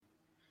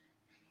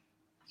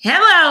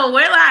Hello,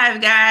 we're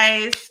live,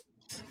 guys.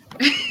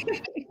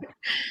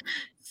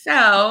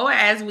 So,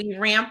 as we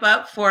ramp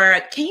up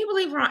for, can you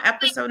believe we're on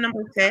episode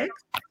number 6,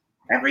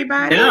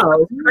 everybody?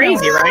 No, it's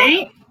crazy,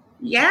 right?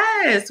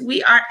 Yes,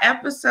 we are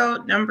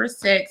episode number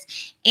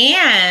 6.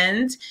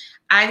 And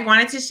I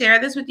wanted to share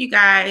this with you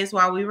guys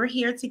while we were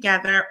here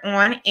together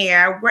on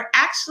air. We're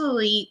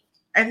actually,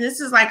 and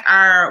this is like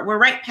we're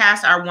right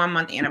past our 1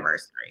 month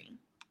anniversary.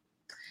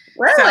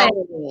 Really?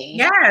 So,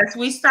 yes,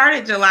 we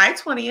started July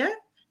 20th.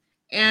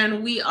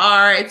 And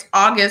it's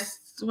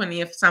August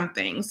 20th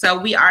something. So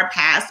we are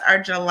past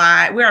our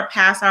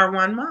past our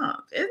 1 month.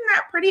 Isn't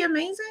that pretty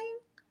amazing?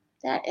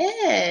 That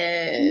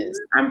is.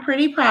 I'm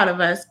pretty proud of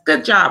us.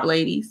 Good job,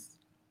 ladies.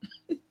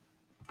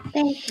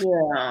 Thank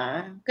you.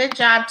 Good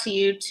job to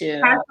you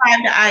too. High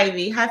five to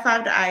Ivy. High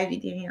five to Ivy,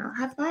 Danielle.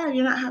 High five.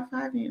 You're not high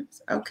fiving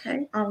us.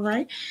 Okay. All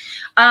right.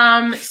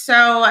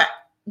 So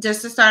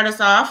just to start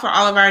us off, for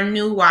all of our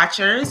new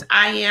watchers,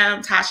 I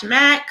am Tasha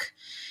Mack.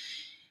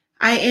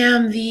 I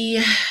am the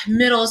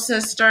middle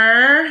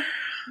sister,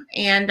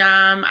 and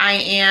I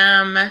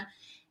am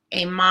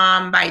a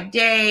mom by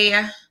day,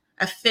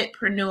 a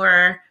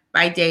fitpreneur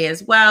by day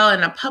as well,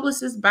 and a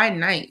publicist by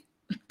night,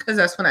 because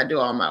that's when I do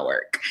all my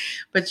work.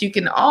 But you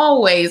can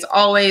always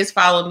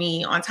follow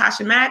me on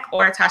Tasha Mack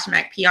or Tasha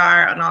Mack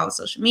PR on all the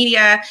social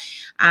media.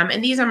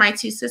 And these are my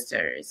 2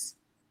 sisters.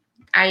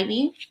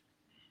 Ivy.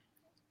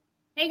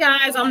 Hey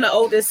guys, I'm the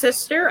oldest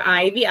sister,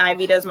 Ivy.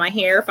 Ivy does my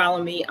hair.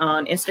 Follow me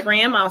on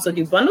Instagram. I also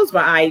do bundles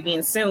by Ivy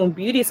and soon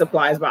beauty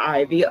supplies by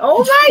Ivy. Oh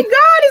my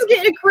God, it's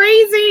getting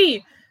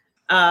crazy.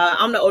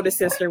 I'm the oldest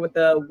sister with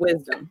the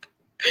wisdom.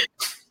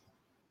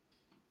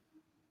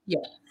 Yeah.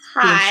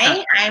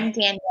 Hi, I'm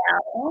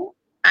Danielle.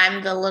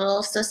 I'm the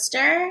little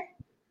sister.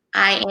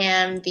 I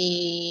am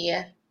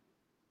I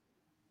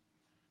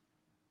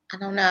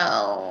don't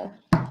know.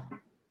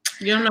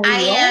 You don't know who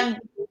you are?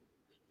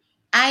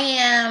 I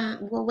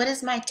am, well, what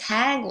is my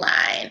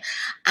tagline?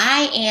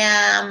 I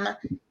am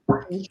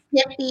a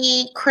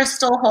hippie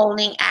crystal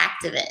holding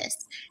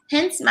activist.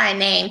 Hence my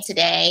name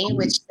today,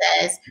 which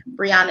says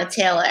Breonna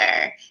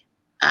Taylor.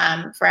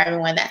 For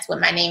everyone, that's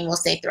what my name will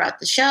say throughout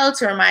the show,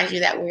 to remind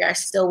you that we are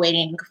still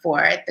waiting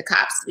for the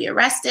cops to be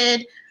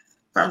arrested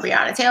from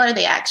Breonna Taylor.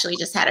 They actually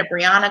just had a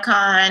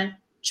BreonnaCon,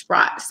 which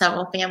brought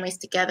several families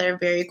together.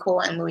 Very cool,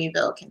 in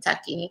Louisville,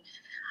 Kentucky.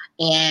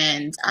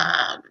 And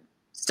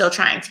still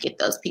trying to get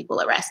those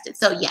people arrested.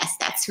 So yes,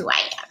 that's who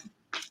I am.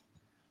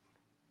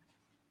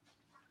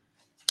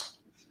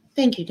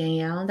 Thank you,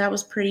 Danielle. That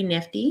was pretty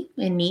nifty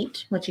and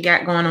neat, what you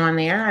got going on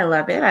there. I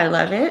love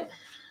it.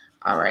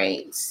 All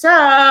right. So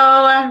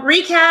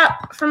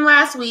recap from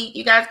last week.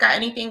 You guys got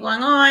anything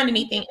going on?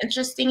 Anything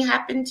interesting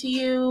happened to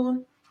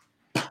you?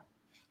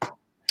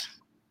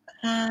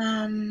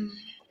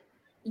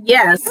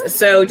 Yes.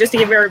 So just to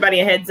give everybody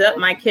a heads up,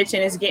 my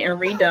kitchen is getting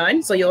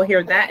redone. So you'll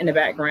hear that in the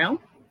background.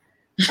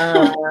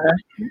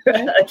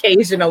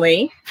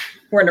 Occasionally.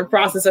 We're in the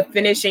process of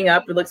finishing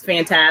up. It looks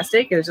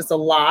fantastic. It was just a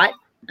lot.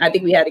 I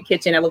think we had a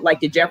kitchen that looked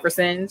like the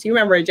Jeffersons. You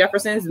remember the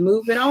Jeffersons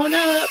moving on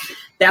up?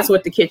 That's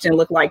what the kitchen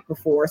looked like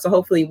before. So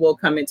hopefully we'll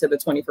come into the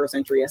 21st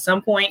century at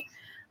some point.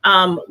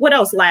 What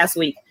else last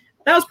week?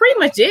 That was pretty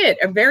much it.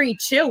 A very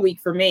chill week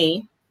for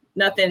me.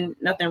 Nothing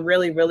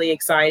really, really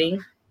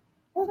exciting.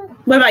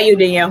 What about you,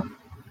 Danielle?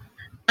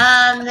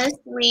 This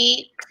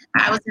week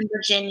I was in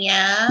Virginia.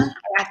 I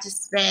got to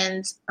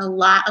spend a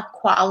lot of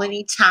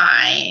quality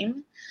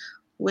time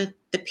with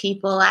the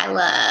people I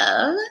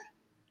love.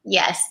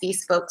 Yes,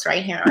 these folks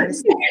right here on the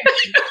stage.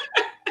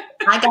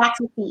 I got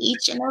to see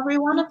each and every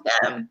one of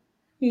them.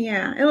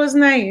 Yeah, it was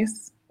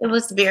nice. It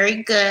was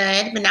very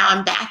good, but now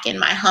I'm back in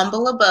my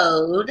humble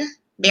abode.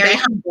 Very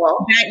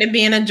humble. Back to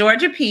being a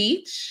Georgia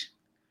peach.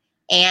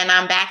 And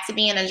I'm back to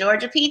being a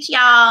Georgia peach,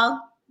 y'all.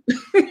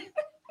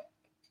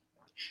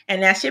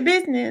 And that's your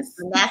business.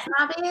 And that's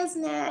my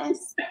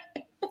business.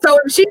 So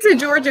if she's a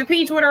Georgia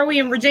peach, what are we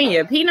in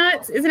Virginia?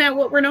 Peanuts? Isn't that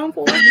what we're known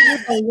for?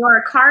 You're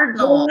a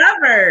cardinal.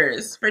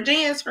 Lovers.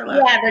 Virginia's for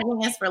lovers. Yeah,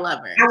 Virginia's for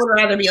lovers. I would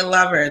rather be a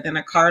lover than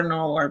a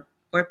cardinal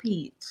or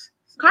peach.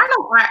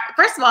 Cardinals are,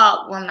 first of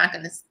all, well,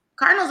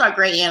 cardinals are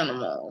great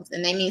animals,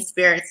 and they mean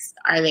spirits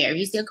are there. If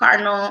you see a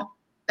cardinal,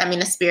 that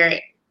means a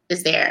spirit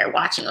is there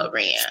watching over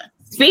you.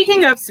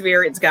 Speaking of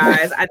spirits,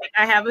 guys, I think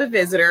I have a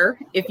visitor.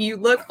 If you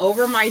look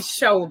over my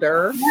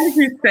shoulder. Why did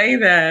you say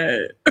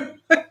that?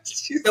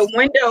 The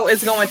window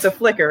is going to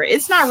flicker.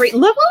 It's not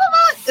look,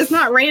 it's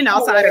not raining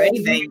outside or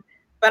anything.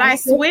 But I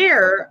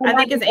swear, I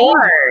think it's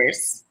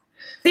angels.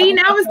 See,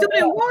 now it's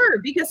doing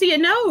work because see, it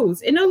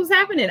knows what's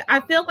happening. I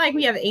feel like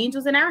we have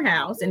angels in our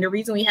house, and the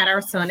reason we had our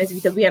son is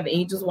because we have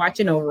angels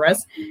watching over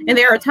us. And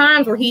there are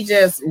times where he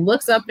just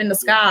looks up in the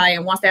sky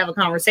and wants to have a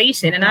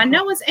conversation, and I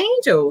know it's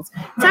angels.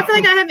 So I feel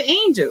like I have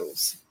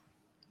angels.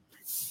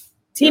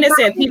 Tina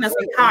said peanuts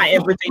and pie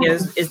in Virginia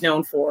is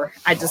known for.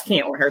 I just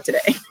can't with her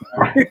today.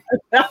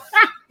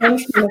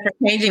 Thanks for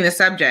changing the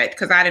subject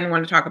because I didn't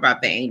want to talk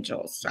about the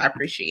angels. So I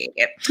appreciate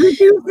it. Did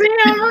you see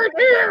him right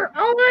there?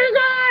 Oh my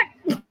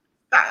God.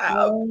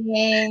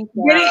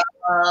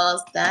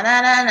 Angels, da,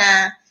 da, da,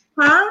 da.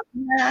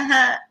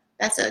 Huh?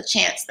 That's a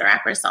Chance the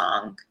Rapper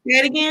song. Say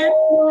it again.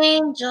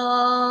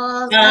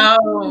 Angels.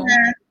 Oh.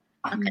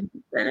 Okay.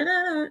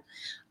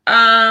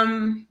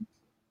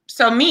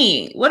 So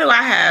me, what do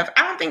I have?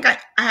 I don't think I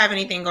have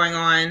anything going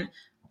on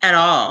at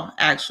all,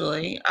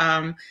 actually.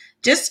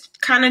 Just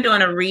kind of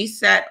doing a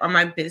reset on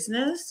my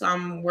business. So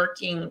I'm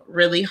working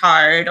really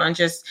hard on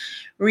just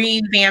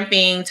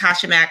revamping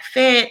Tasha Mac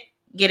Fit,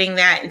 getting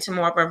that into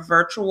more of a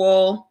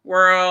virtual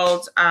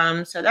world.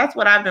 So that's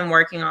what I've been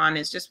working on,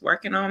 is just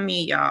working on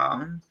me,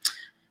 y'all.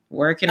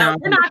 We're not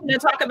going to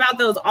talk about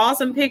those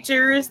awesome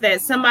pictures that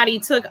somebody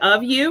took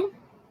of you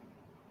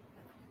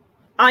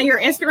on your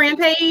Instagram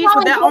page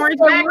with that orange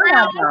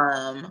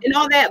background and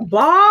all that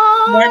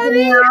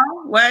body.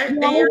 What?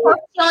 You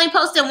only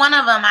posted one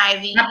of them,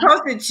 Ivy. I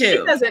posted 2.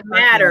 It doesn't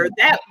matter.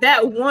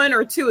 That 1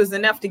 or 2 is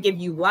enough to give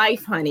you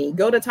life, honey.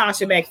 Go to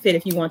Tasha Mac Fit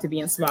if you want to be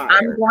inspired.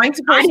 I'm going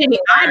to post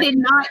I did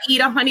not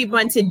eat a honey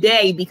bun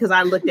today because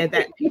I looked at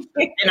that picture.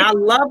 And I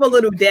love a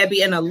Little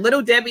Debbie, and a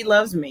Little Debbie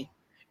loves me.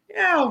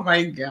 Oh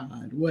my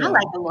God. Well, I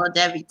like the Little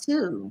Debbie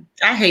too.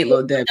 I hate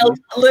Little Debbie.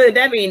 Little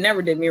Debbie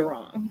never did me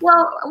wrong.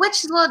 Well,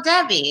 which Little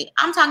Debbie?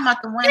 I'm talking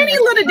about the one. Any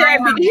Little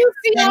Debbie. Do you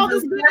see all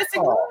this goodness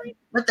and glory?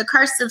 With the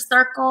cursive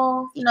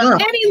circle, you know.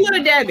 Any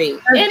Little Debbie.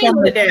 Any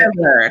Little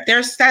Debbie.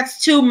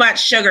 That's too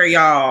much sugar,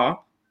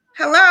 y'all.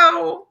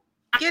 Hello.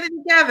 Get it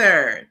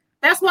together.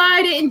 That's why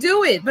I didn't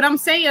do it. But I'm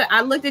saying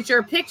I looked at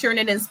your picture and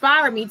it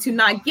inspired me to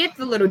not get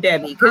the Little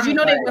Debbie. Because you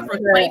know they went from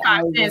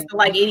 25 cents to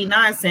like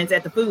 89 cents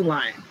at the food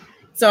line.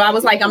 So I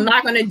was like, I'm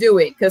not going to do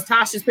it because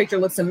Tasha's picture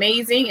looks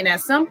amazing. And at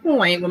some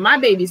point, when my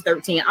baby's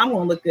 13, I'm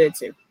going to look good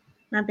too.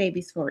 My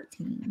baby's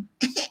 14.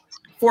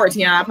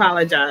 14, I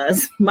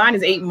apologize. Mine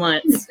is 8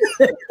 months.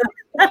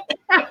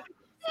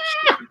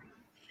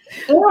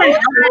 20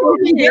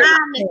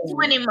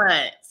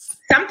 months.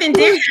 Something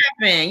did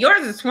happen.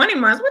 Yours is 20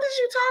 months. What is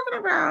you talking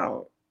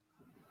about?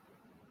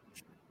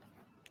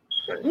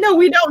 No,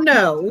 we don't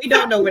know. We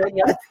don't know what it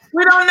is.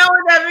 We don't know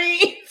what that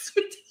means.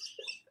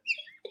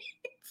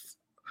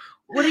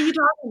 What are you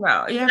talking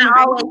about?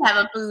 I always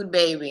have a food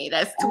baby.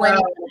 That's 20.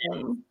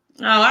 Oh,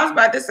 I was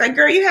about to say,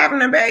 girl, you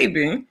having a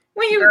baby.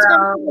 When you was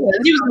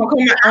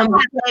going to come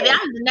out?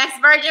 I'm the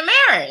next Virgin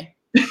Mary.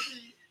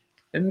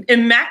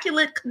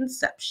 Immaculate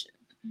conception.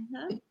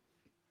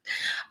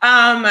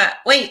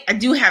 Wait, I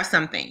do have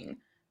something.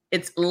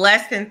 It's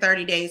less than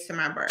 30 days to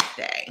my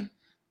birthday.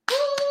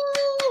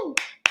 Woo!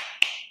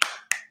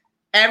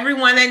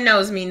 Everyone that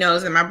knows me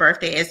knows that my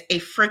birthday is a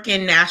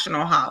freaking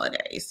national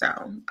holiday.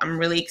 So I'm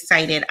really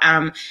excited.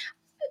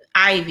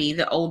 Ivy,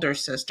 the older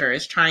sister,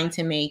 is trying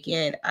to make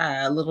it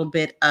a little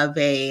bit of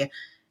a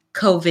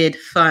COVID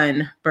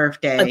fun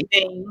birthday.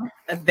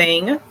 A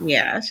thing.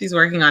 Yeah, she's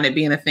working on it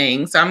being a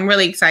thing. So I'm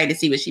really excited to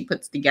see what she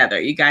puts together.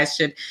 You guys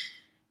should,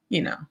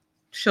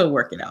 she'll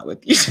work it out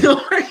with you.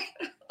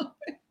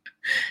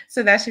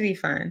 So that should be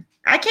fun.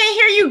 I can't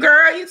hear you,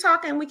 girl. You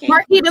talking? We can't.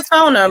 Marquita's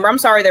phone number. I'm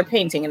sorry, they're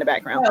painting in the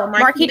background. Oh,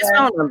 Marquita's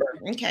phone number.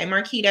 Okay,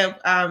 Marquita.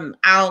 I'm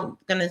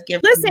gonna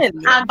give. Listen.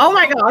 Oh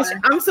my gosh,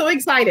 I'm so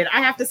excited. I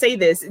have to say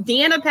this.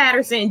 Deanna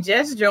Patterson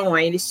just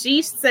joined.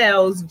 She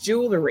sells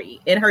jewelry,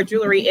 and her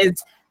jewelry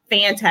is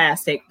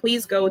fantastic.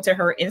 Please go to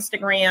her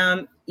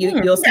Instagram.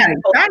 You'll see her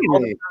post all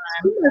the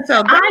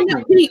time. I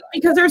know,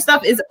 because her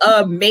stuff is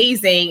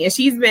amazing, and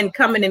she's been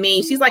coming to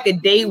me. She's like a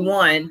day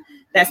one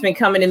that's been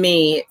coming to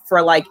me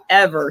for like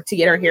ever to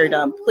get her hair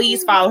done.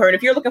 Please follow her. And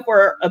if you're looking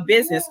for a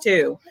business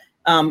too,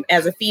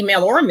 as a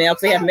female or a male,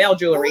 because they have male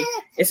jewelry,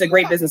 it's a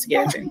great business to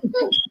get into.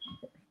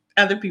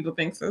 Other people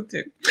think so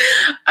too.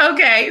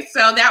 Okay,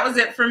 so that was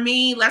it for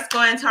me. Let's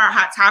go into our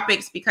hot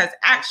topics, because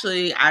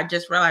actually I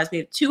just realized we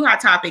have 2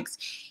 hot topics.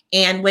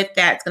 And with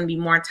that, it's going to be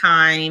more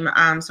time.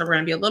 So we're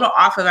going to be a little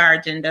off of our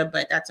agenda,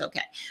 but that's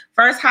okay.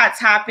 First hot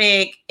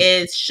topic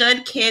is,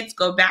 should kids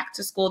go back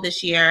to school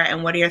this year?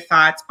 And what are your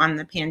thoughts on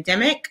the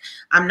pandemic?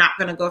 I'm not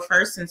going to go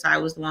first since I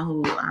was the one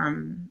who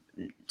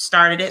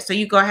started it. So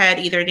you go ahead,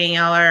 either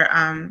Danielle or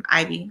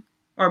Ivy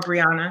or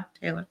Breonna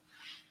Taylor.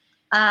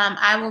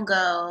 I will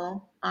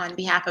go on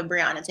behalf of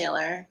Breonna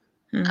Taylor.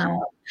 Mm-hmm.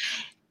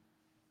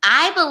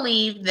 I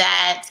believe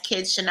that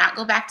kids should not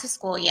go back to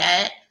school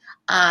yet.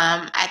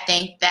 I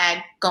think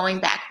that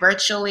going back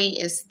virtually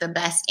is the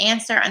best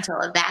answer until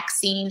a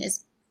vaccine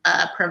is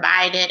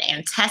provided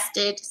and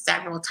tested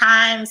several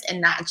times, and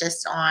not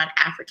just on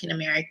African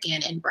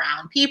American and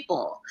brown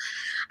people.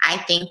 I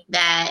think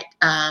that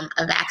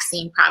a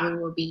vaccine probably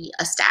will be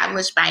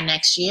established by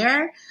next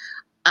year,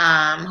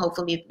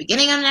 hopefully at the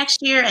beginning of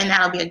next year, and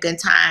that'll be a good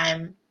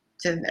time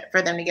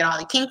for them to get all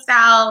the kinks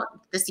out.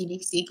 The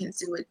CDC can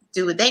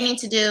do what they need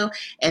to do,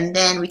 and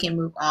then we can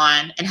move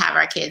on and have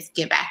our kids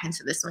get back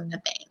into the swing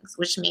of things,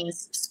 which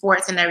means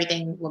sports and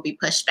everything will be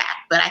pushed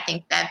back. But I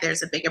think that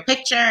there's a bigger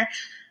picture.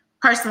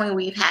 Personally,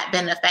 we've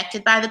been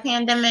affected by the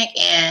pandemic,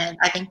 and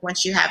I think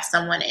once you have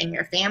someone in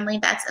your family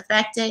that's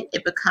affected,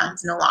 it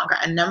becomes no longer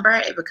a number.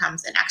 It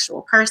becomes an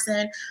actual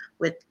person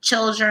with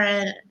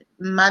children,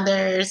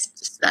 mothers,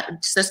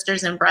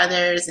 sisters and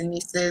brothers, and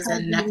nieces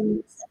and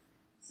nephews,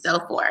 so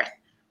forth.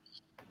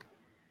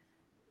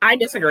 I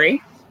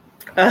disagree.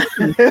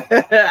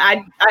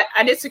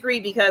 I disagree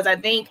because I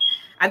think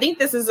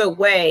this is a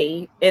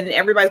way, and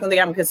everybody's gonna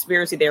think I'm a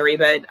conspiracy theory,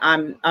 but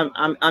I'm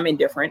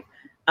indifferent.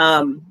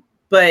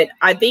 But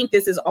I think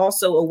this is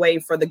also a way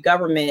for the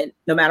government,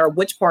 no matter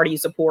which party you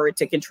support,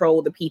 to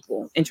control the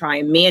people and try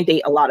and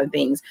mandate a lot of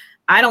things.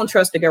 I don't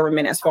trust the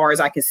government as far as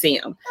I can see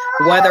them,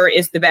 whether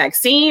it's the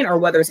vaccine or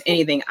whether it's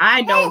anything.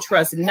 I don't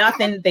trust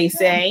nothing they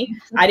say.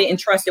 I didn't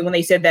trust it when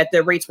they said that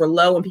the rates were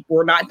low and people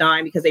were not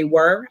dying because they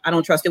were. I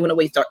don't trust it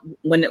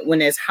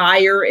when it's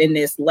higher and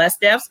there's less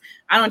deaths.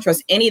 I don't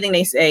trust anything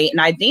they say. And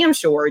I damn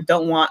sure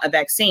don't want a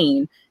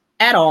vaccine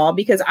at all,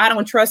 because I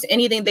don't trust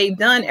anything they've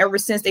done ever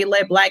since they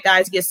let black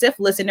guys get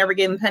syphilis and never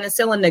gave them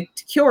penicillin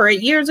to cure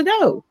it years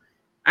ago.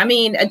 I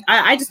mean,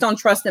 I just don't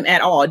trust them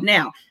at all.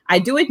 Now, I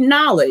do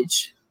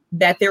acknowledge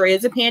that there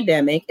is a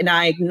pandemic, and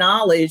I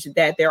acknowledge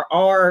that there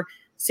are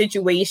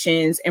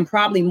situations, and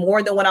probably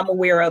more than what I'm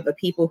aware of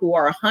people who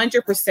are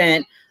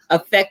 100%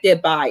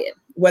 affected by it,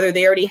 whether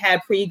they already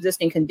had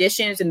pre-existing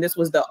conditions and this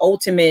was the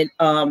ultimate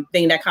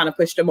thing that kind of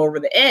pushed them over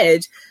the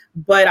edge.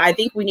 But I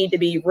think we need to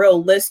be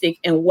realistic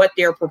in what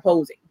they're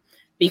proposing,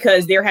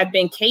 because there have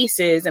been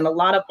cases and a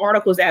lot of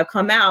articles that have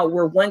come out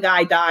where one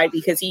guy died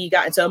because he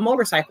got into a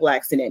motorcycle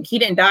accident. He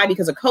didn't die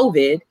because of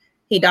COVID.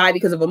 He died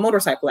because of a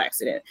motorcycle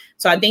accident.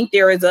 So I think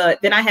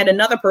then I had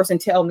another person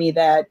tell me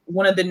that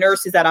one of the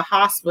nurses at a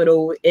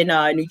hospital in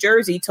New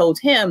Jersey told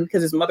him,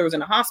 because his mother was in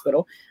the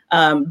hospital,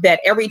 that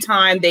every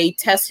time they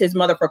test his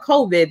mother for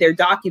COVID, they're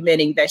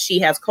documenting that she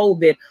has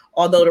COVID,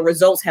 although the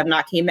results have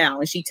not came out.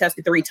 And she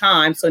tested 3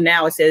 times. So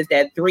now it says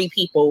that 3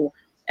 people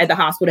at the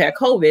hospital had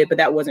COVID, but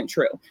that wasn't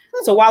true.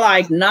 So while I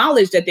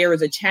acknowledge that there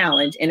is a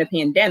challenge in a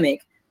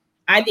pandemic,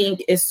 I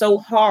think it's so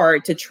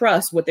hard to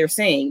trust what they're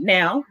saying.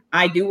 Now,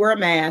 I do wear a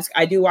mask,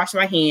 I do wash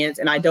my hands,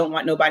 and I don't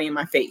want nobody in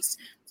my face.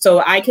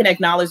 So I can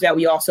acknowledge that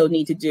we also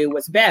need to do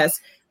what's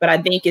best, but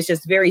I think it's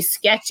just very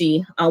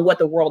sketchy on what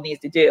the world needs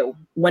to do.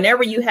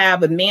 Whenever you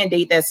have a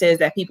mandate that says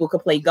that people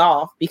could play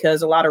golf,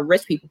 because a lot of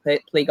rich people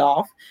play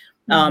golf,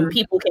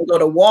 people can go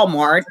to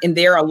Walmart, and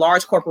they're a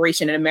large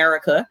corporation in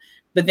America,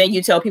 but then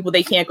you tell people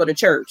they can't go to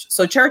church.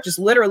 So churches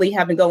literally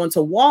have been going to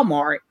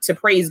Walmart to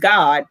praise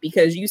God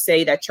because you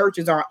say that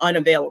churches are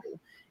unavailable.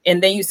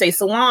 And then you say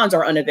salons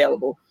are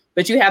unavailable.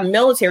 But you have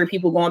military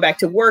people going back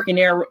to work, and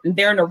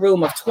they're in a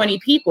room of 20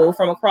 people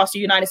from across the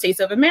United States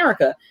of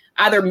America.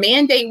 Either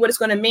mandate what it's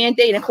going to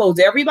mandate and close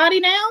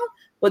everybody down,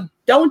 but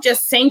don't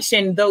just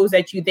sanction those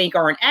that you think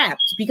are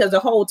apt, because the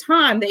whole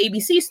time the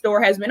ABC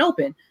store has been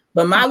open.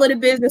 But my little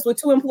business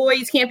with 2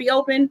 employees can't be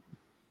open.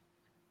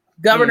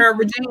 Governor of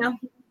Virginia.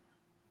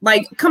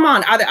 Like, come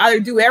on, either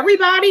do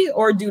everybody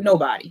or do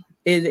nobody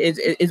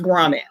is where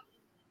I'm at.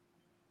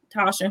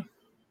 Tasha?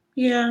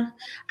 Yeah,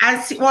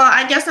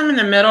 I guess I'm in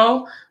the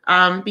middle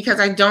because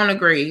I don't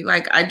agree.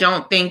 Like, I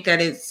don't think that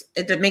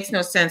it makes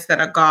no sense that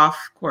a golf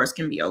course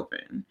can be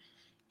open,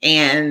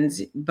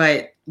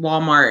 but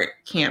Walmart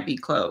can't be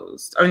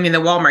closed. I mean, the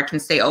Walmart can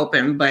stay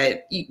open,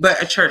 but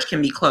a church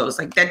can be closed.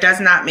 Like, that does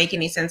not make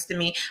any sense to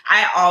me.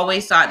 I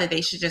always thought that they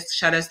should just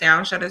shut us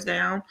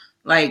down.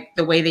 Like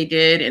the way they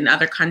did in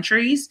other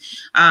countries,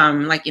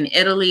 like in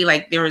Italy,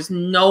 like there was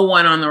no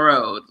one on the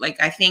road.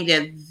 Like, I think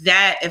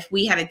that if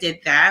we had did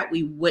that,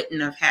 we wouldn't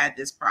have had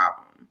this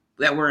problem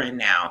that we're in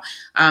now.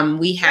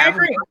 We have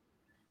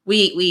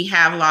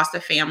lost a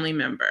family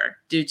member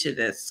due to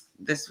this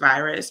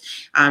virus.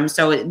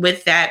 So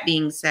with that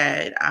being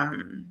said,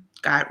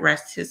 God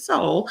rest his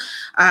soul,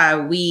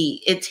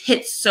 it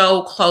hit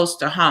so close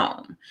to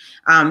home.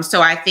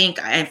 So I think,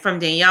 and from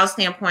Danielle's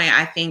standpoint,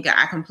 I think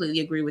I completely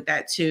agree with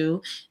that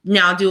too.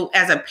 Now,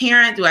 as a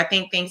parent, do I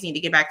think things need to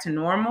get back to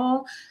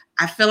normal?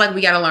 I feel like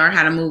we got to learn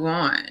how to move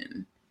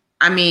on.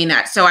 I mean,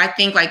 so I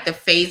think like the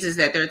phases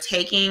that they're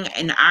taking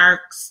in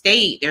our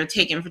state,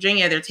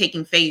 Virginia, they're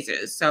taking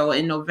phases. So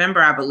in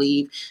November, I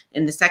believe,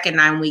 in the second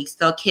 9 weeks,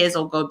 kids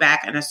will go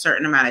back in a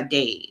certain amount of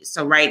days.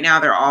 So right now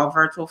they're all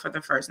virtual for the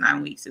first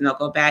 9 weeks, and they'll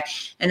go back.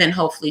 And then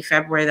hopefully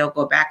February, they'll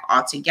go back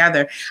all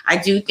together. I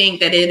do think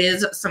that it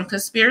is some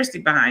conspiracy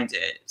behind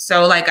it.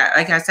 So like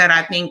I said,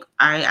 I think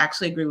I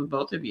actually agree with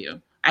both of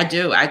you. I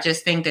do. I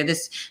just think that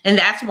and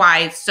that's why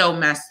it's so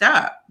messed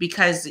up,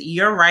 because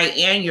you're right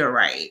and you're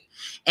right.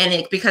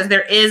 And because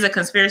there is a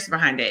conspiracy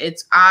behind it.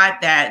 It's odd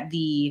that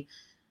the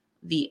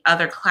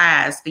upper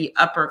class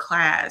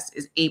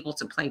is able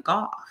to play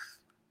golf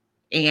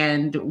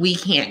and we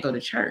can't go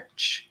to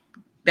church.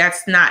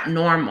 That's not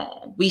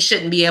normal. We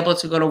shouldn't be able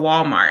to go to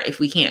Walmart if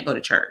we can't go to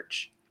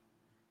church,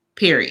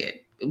 period.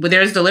 But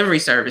there's delivery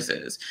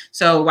services.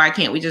 So why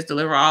can't we just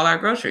deliver all our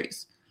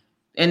groceries?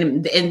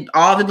 And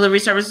all the delivery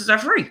services are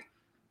free.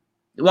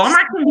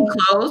 Walmart can be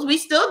closed. We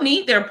still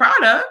need their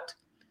product.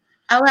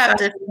 I'll have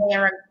to say,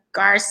 in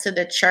regards to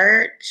the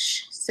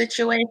church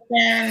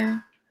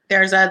situation,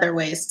 there's other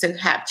ways to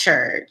have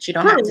church. You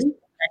don't have to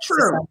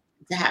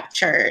have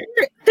church.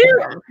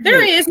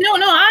 There is. No,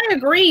 I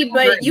agree.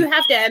 But you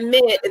have to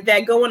admit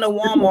that going to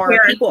Walmart,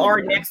 people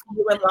are next to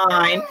you in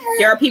line.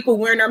 There are people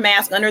wearing their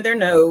mask under their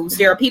nose.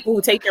 There are people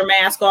who take their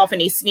mask off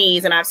and they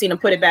sneeze, and I've seen them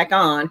put it back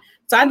on.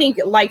 So I think,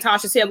 like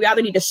Tasha said, we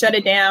either need to shut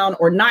it down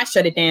or not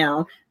shut it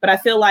down. But I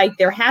feel like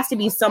there has to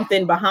be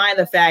something behind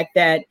the fact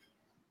that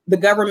the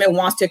government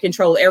wants to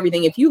control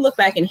everything. If you look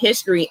back in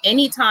history,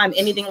 anytime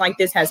anything like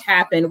this has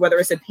happened, whether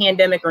it's a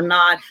pandemic or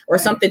not, or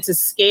something to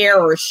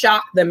scare or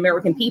shock the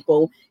American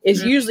people,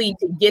 is usually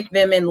to get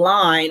them in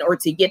line or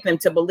to get them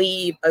to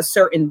believe a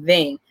certain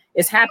thing.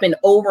 It's happened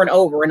over and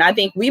over. And I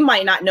think we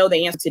might not know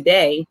the answer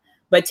today,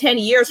 but 10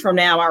 years from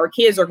now, our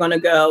kids are going to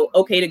go,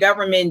 okay, the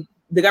government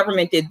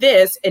did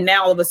this, and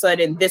now all of a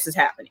sudden this is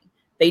happening.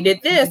 They did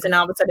this, and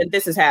all of a sudden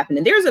this is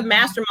happening. There's a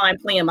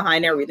mastermind plan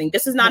behind everything.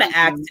 This is not an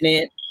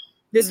accident.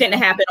 This didn't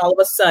happen all of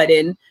a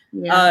sudden.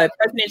 Yeah.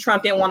 President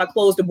Trump didn't want to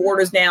close the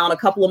borders down a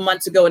couple of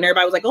months ago, and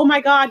everybody was like, oh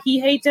my God, he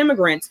hates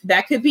immigrants.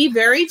 That could be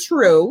very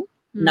true.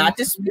 Not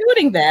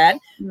disputing that.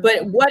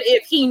 But what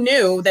if he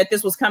knew that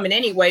this was coming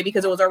anyway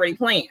because it was already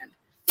planned?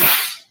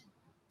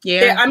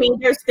 Yeah. I mean,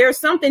 there's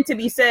something to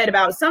be said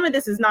about some of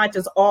this is not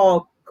just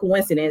all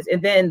coincidence.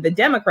 And then the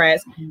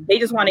Democrats, they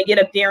just want to get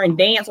up there and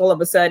dance all of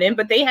a sudden,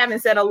 but they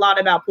haven't said a lot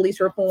about police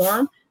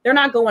reform. They're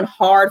not going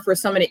hard for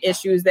some of the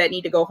issues that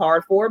need to go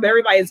hard for, but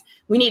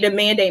we need to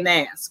mandate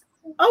masks.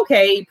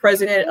 Okay,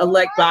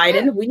 President-elect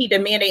Biden, we need to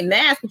mandate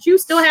masks, but you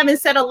still haven't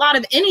said a lot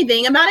of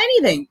anything about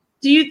anything.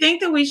 Do you think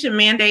that we should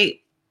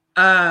mandate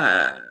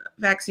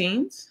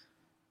vaccines?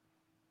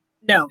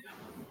 No.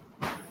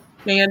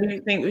 Mia, do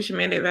you think we should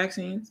mandate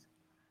vaccines?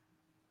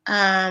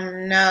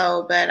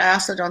 No, but I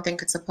also don't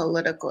think it's a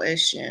political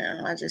issue.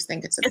 I just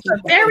think it's a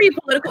very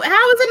political.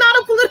 How is it not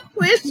a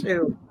political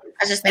issue?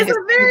 I just think it's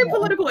a very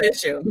political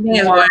issue.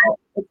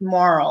 It's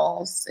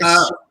morals.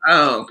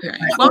 Okay.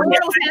 Well,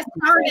 morals has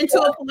turned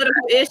into a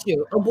political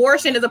issue.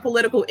 Abortion is a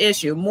political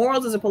issue.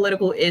 Morals is a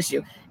political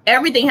issue.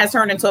 Everything has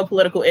turned into a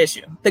political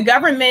issue. The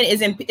government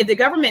if the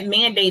government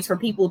mandates for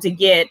people to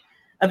get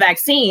a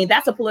vaccine,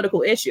 that's a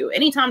political issue.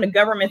 Anytime the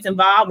government's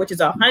involved, which is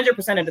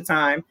 100% of the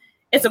time,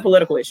 it's a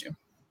political issue.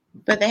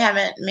 But they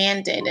haven't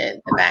mandated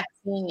the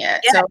vaccine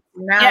yet. Yeah. So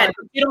now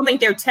you don't think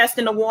they're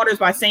testing the waters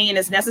by saying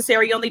it's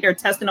necessary? You don't think they're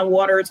testing the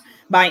waters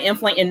by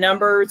inflating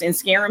numbers and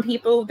scaring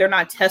people? They're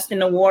not testing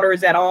the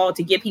waters at all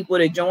to get people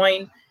to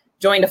join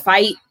the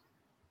fight?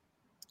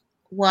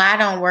 Well, I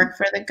don't work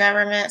for the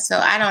government, so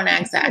I don't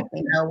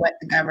exactly know what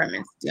the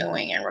government's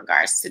doing in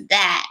regards to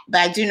that.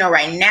 But I do know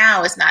right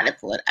now it's not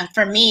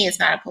for me, it's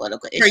not a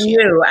political issue. For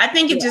you, I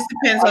think it just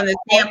depends on the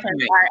standpoint.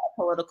 It's not a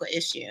political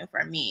issue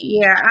for me.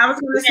 Yeah, I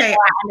was going to say.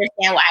 I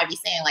understand what Ivy's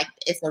saying. Like,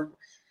 it's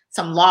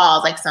some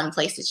laws, like some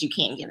places you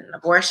can't get an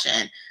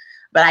abortion.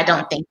 But I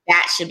don't think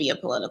that should be a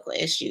political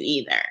issue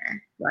either.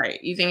 Right.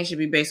 You think it should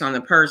be based on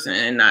the person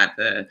and not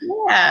the...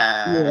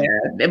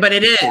 Yeah. But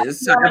it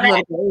is a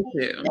political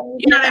issue.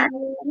 You know what I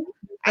mean?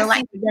 I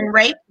like you've been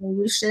raped and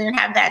you shouldn't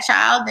have that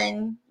child,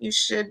 then you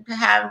shouldn't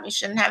have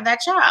that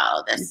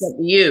child. That's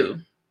you.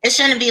 It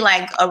shouldn't be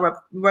like a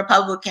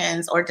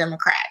Republicans or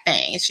Democrat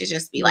thing. It should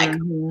just be like a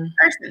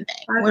person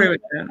thing. I agree with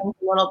that.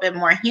 A little bit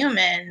more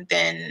human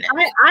than...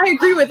 I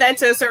agree with that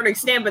to a certain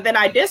extent, but then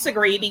I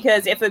disagree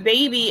because if a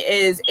baby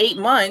is 8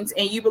 months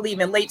and you believe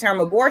in late-term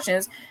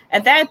abortions,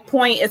 at that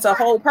point, it's a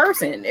whole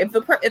person.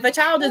 If a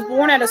child is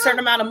born at a certain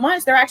amount of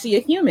months, they're actually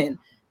a human.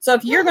 So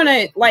if you're going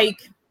to like...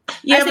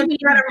 Yeah, but you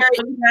gotta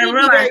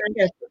realize...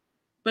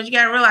 But you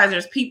got to realize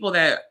there's people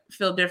that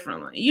feel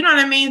differently. You know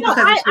what I mean? No,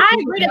 I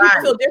agree that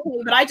people feel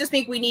differently, but I just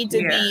think we need to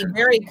be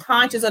very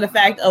conscious of the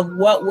fact of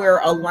what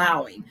we're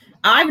allowing.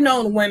 I've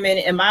known women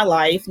in my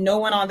life, no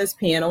one on this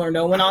panel or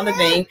no one on the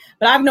thing,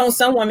 but I've known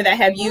some women that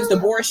have used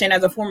abortion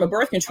as a form of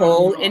birth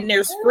control, and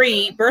there's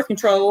free birth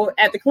control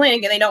at the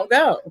clinic and they don't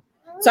go.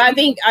 So I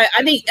think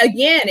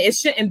again, it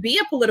shouldn't be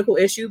a political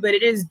issue, but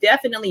it is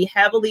definitely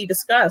heavily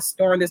discussed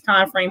during this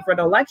time frame for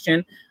the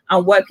election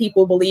on what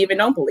people believe and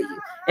don't believe.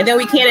 And then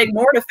we can't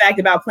ignore the fact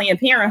about Planned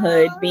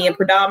Parenthood being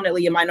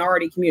predominantly in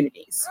minority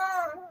communities.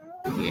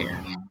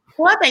 Yeah.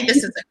 Well, I think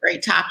this is a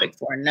great topic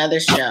for another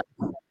show.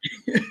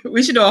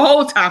 We should do a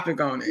whole topic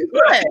on it.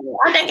 Good.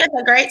 I think it's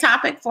a great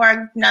topic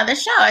for another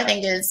show. I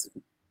think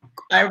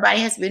everybody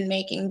has been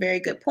making very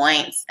good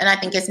points, and I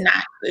think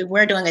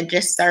we're doing a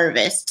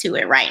disservice to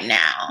it right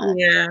now.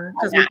 Yeah,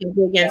 because we can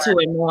dig into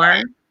it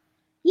more.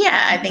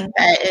 Yeah, I think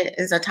that it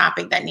is a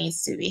topic that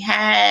needs to be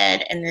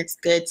had, and it's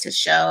good to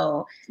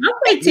show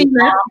we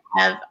all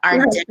have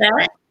our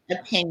different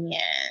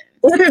opinions.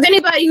 If there's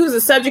anybody who's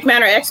a subject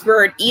matter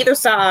expert, either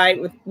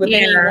side, with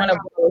any one of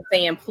those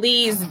saying,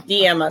 please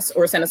DM us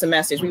or send us a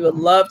message. We would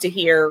love to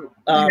hear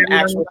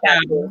actual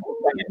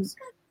questions.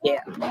 Yeah,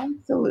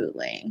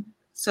 absolutely.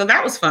 So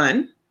that was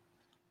fun.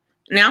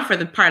 Now for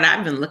the part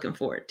I've been looking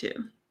forward to.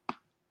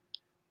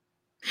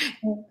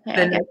 Okay,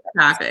 the next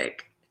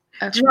topic.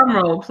 Okay. Drum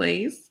roll,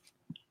 please.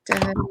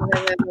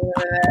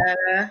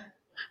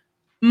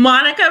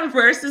 Monica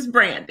versus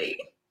Brandy.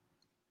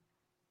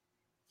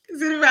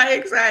 Is anybody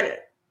excited?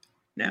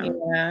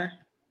 No. Yeah.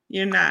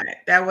 You're not.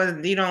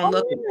 You don't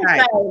look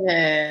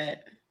excited.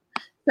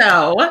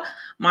 So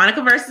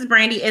Monica versus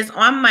Brandy is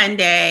on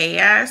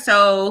Monday.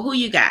 So who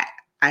you got?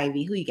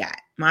 Ivy, who you got?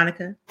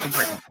 Monica or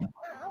Brandy?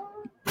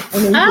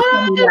 And then you can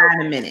tell me why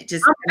in a minute.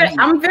 Just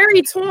I'm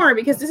very torn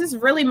because this is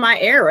really my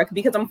era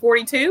because I'm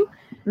 42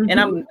 and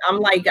I'm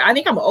like I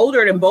think I'm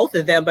older than both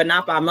of them, but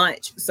not by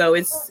much. So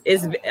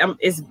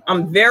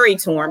I'm very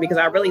torn because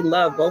I really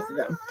love both of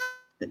them.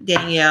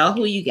 Danielle,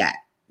 who you got?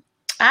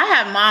 I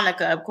have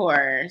Monica, of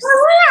course.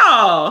 For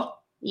real?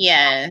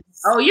 Yes.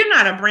 Oh, you're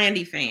not a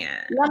Brandy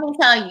fan. Let me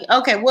tell you.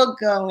 Okay, we'll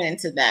go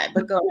into that,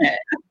 but go ahead.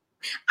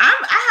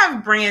 I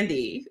have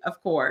Brandy,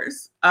 of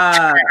course.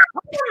 I'm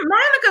a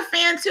Monica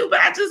fan too, but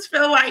I just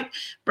feel like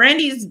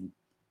Brandy's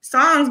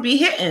songs be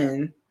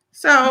hitting.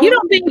 So you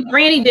don't think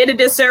Brandy did a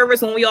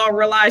disservice when we all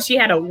realized she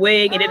had a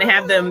wig and didn't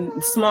have them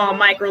small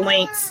micro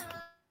links?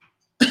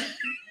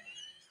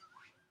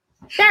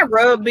 That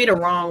rubbed me the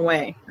wrong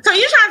way. So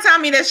you're trying to tell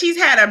me that she's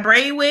had a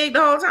braid wig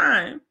the whole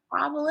time?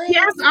 Probably.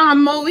 Yes,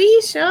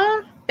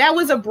 Moesha. That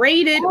was a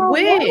braided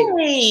wig.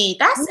 Really?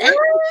 That's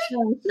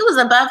interesting.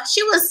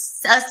 She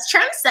was a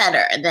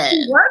trendsetter then.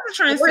 She was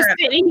a trendsetter. We're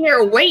sitting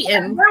here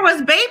waiting. There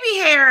was baby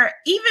hair.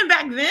 Even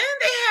back then,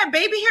 they had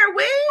baby hair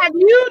wigs. Have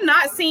you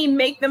not seen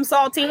Make Them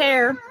Salty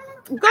Hair?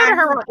 Go to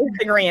her on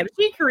Instagram.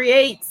 She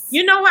creates.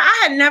 You know what?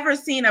 I had never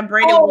seen a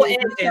braided wig.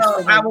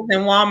 I was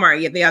in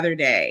Walmart the other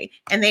day,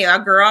 and a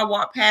girl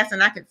walked past,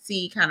 and I could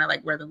see kind of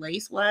like where the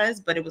lace was,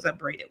 but it was a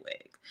braided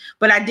wig.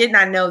 But I did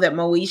not know that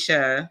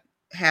Moesha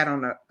had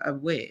on a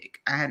wig.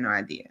 I had no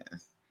idea.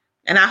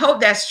 And I hope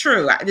that's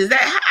true. Is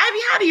that Ivy?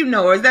 How do you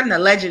know? Or is that an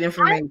alleged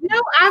information?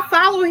 I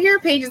follow hair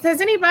pages.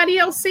 Has anybody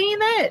else seen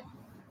that?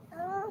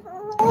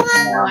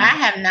 No, I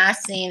have not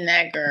seen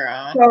that,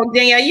 girl. So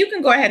Danielle, you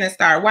can go ahead and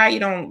start. Why you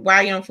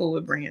don't fool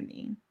with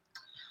Brandy?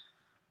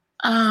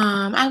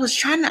 I was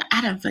trying to.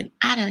 I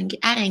didn't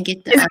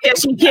get the. Did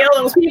she kill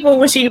those people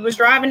when she was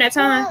driving that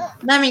time?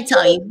 Let me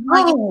tell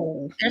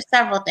you. There's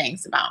several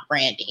things about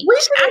Brandy.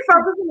 We should be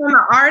focusing on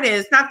the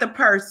artist, not the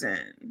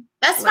person.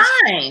 That's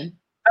fine.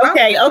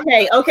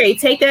 Okay.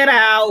 Take that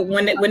out.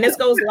 When this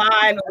goes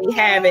live and we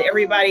have it,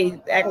 everybody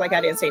act like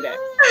I didn't say that.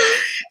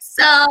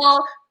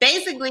 So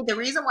basically, the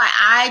reason why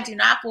I do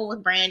not fool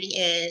with Brandy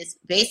is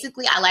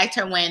basically I liked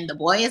her when The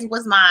Boy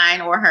was Mine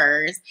or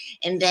Hers,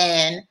 and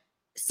then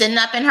sitting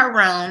up in her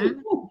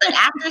room. But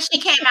after she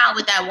came out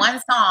with that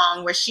one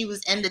song where she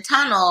was in the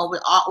tunnel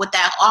with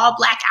that all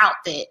black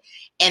outfit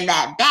and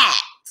that bat,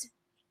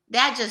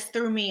 that just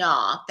threw me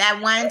off.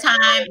 That one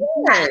time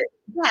you had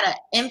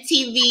an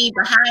MTV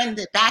behind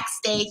the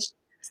backstage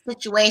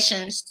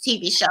situations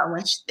TV show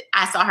when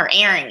I saw her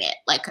airing it,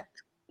 like,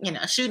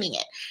 shooting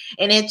it.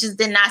 And it just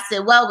did not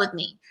sit well with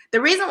me.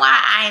 The reason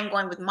why I am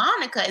going with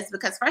Monica is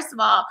because, first of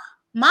all,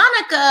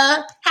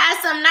 Monica has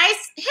some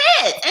nice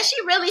hits and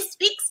she really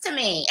speaks to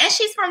me. And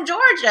she's from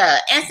Georgia.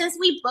 And since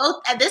we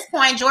both, at this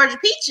point, Georgia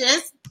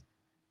Peaches,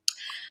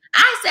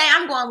 I say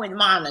I'm going with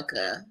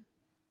Monica.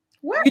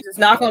 You're just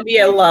not going to be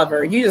a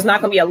lover. You're just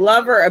not going to be a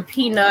lover, a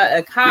peanut,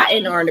 a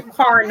cotton, or a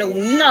cardinal,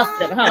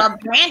 nothing, huh? Well,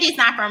 Brandy's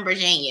not from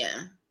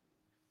Virginia.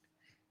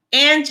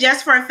 And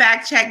just for a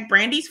fact check,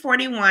 Brandy's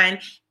 41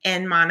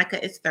 and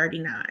Monica is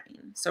 39.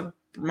 So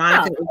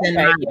Monica is in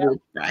my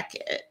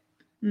bracket.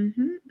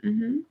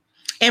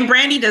 And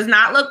Brandy does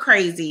not look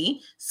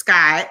crazy,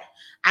 Scott.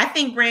 I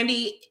think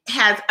Brandy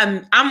has,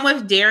 I'm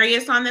with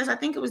Darius on this. I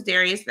think it was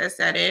Darius that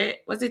said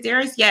it. Was it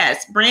Darius?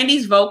 Yes.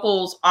 Brandy's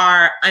vocals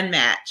are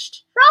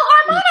unmatched. So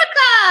are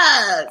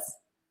Monica's.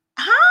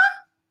 Huh?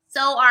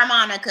 So are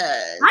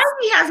Monica's.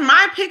 Ivy has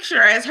my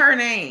picture as her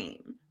name.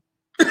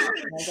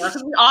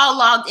 We all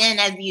logged in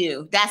as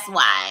you. That's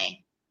why.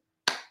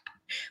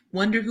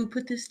 Wonder who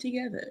put this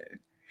together.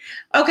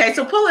 Okay,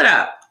 so pull it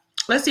up.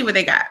 Let's see what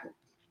they got.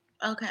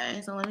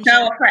 Okay, so let me.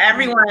 So for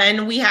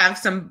everyone, we have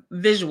some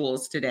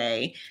visuals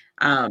today,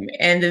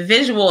 and the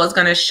visual is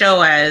going to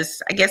show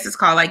us. I guess it's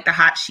called like the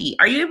hot sheet.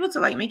 Are you able to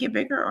like make it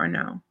bigger or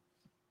no?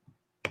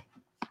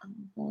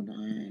 Hold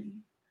on.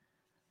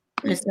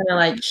 It's going to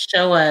like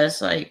show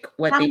us like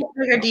what. How much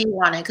bigger do you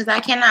want it? Because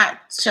I cannot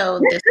show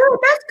this.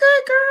 That's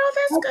good, girl.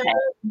 That's good.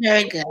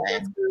 Very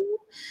good.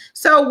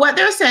 So what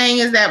they're saying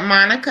is that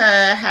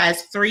Monica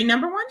has 3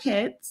 number 1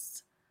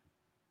 hits,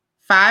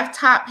 5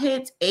 top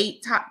hits,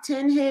 8 top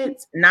 10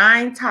 hits,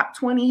 9 top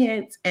 20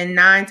 hits, and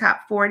 9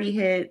 top 40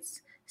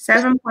 hits.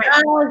 7.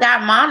 I only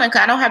got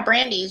Monica. I don't have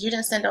Brandy's. You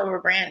didn't send over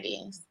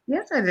Brandy's.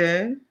 Yes, I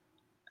did.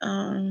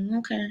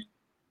 Okay.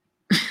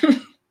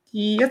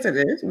 Yes, it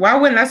is. Why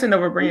wouldn't I send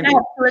over Brandy? I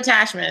have 2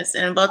 attachments,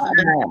 and both of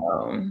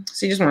them.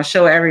 So you just want to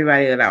show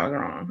everybody that I was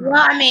wrong. Well,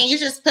 I mean, you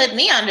just put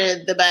me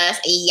under the bus.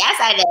 Yes,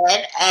 I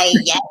did.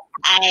 Yes,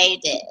 I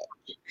did.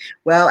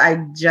 Well,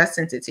 I just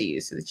sent it to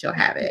you so that you'll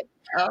have it.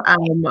 Okay.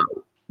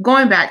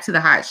 Going back to the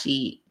hot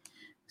sheet.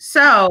 So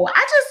I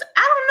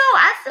don't know.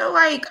 I feel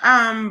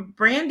like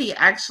Brandy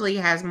actually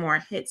has more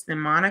hits than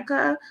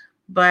Monica,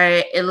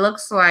 but it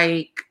looks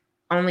like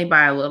only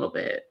by a little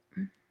bit.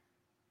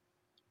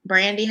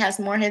 Brandy has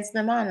more hits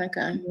than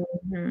Monica.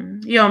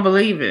 Mm-hmm. You don't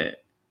believe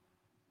it?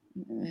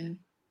 Mm-hmm.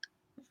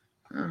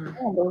 I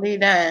don't believe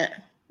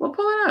that. Well,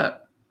 pull it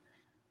up.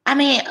 I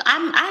mean,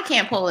 I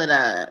can't pull it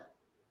up.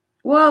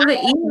 Well, I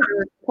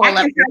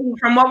can tell you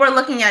from what we're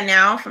looking at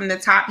now, from the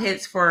top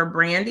hits for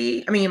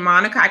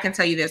Monica, I can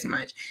tell you this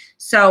much.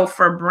 So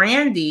for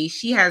Brandy,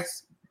 she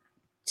has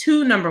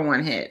 2 number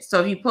 1 hits.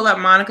 So if you pull up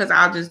Monica's,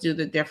 I'll just do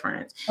the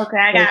difference. Okay,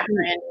 I got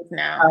Brandy's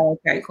now. Oh,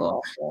 okay,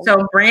 cool.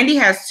 So Brandy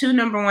has 2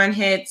 number 1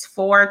 hits,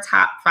 4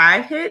 top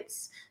 5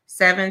 hits,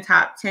 7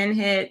 top 10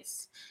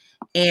 hits,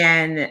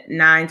 and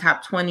 9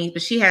 top 20s,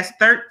 but she has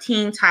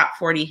 13 top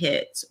 40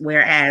 hits,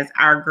 whereas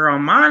our girl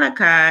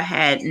Monica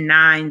had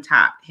 9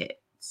 top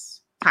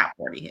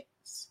 40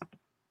 hits.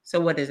 So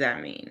what does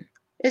that mean?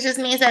 It just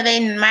means that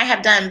they might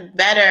have done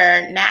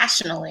better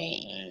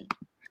nationally.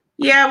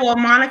 Yeah, well,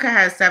 Monica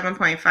has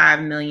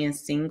 7.5 million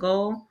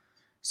single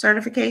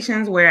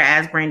certifications,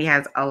 whereas Brandy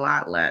has a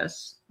lot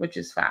less, which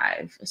is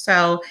 5.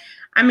 So,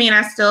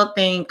 I still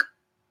think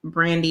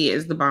Brandy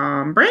is the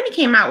bomb. Brandy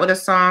came out with a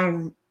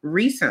song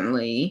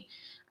recently.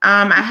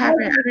 I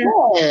haven't.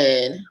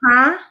 Good.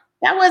 Huh?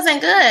 That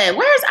wasn't good.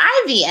 Where's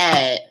Ivy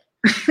at?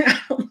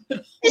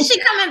 Is she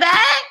coming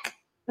back?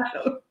 I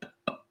don't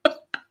know.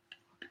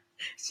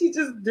 She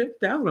just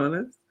dipped out on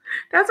us.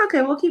 That's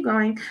okay. We'll keep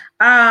going.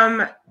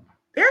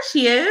 There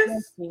she is. There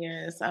she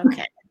is.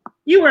 Okay.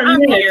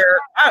 I'm here.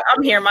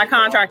 I'm here. My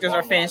contractors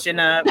are finishing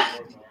up.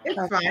 It's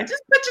fine.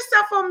 Just put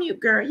yourself on mute,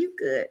 girl. You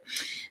good.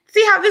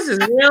 See how this is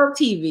real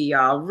TV,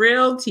 y'all.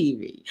 Real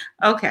TV.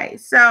 Okay.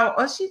 So,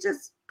 she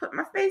just put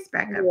my face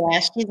back up. Yeah,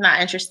 she's not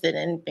interested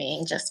in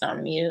being just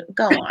on mute.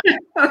 Go on.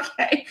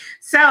 Okay.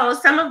 So,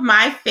 some of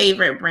my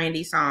favorite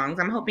Brandy songs.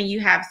 I'm hoping you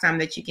have some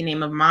that you can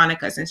name of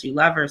Monica since you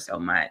love her so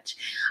much.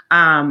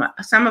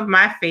 Some of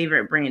my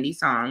favorite Brandy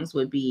songs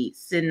would be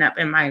Sitting Up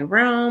in My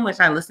Room, which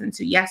I listened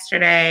to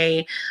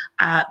yesterday.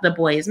 The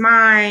Boy Is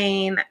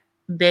Mine,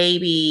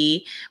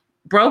 Baby,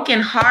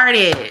 Broken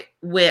Hearted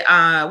with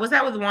was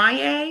that with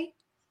Wanye?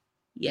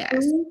 Yes.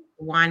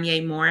 Mm-hmm.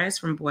 Wanye Morris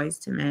from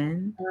Boyz II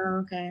Men. Oh,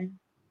 okay.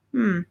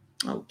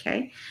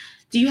 Okay.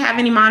 Do you have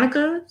any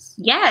Monicas?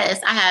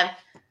 Yes, I have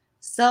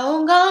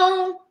So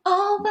Gone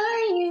Over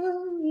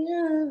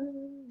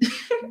You.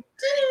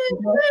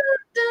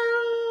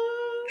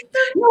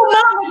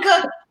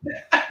 Monica.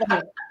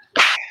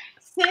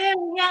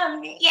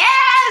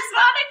 Yes,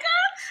 Monica.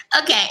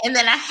 Okay, and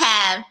then I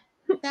have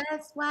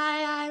That's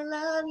Why I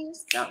Love You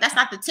So. That's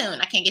not the tune.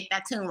 I can't get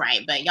that tune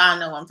right, but y'all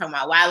know what I'm talking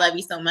about. Why I Love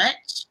You So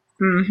Much.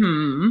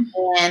 Mm-hmm.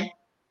 And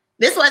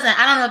this wasn't,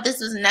 I don't know if this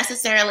was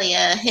necessarily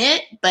a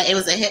hit, but it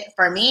was a hit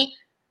for me.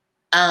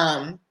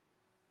 Sideline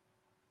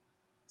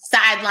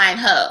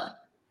Ho.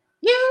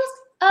 Use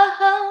a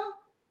hoe.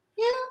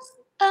 Use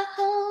a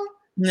hoe.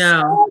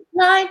 No.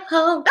 Sideline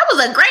Ho. That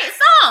was a great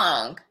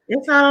song.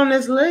 It's not on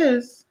this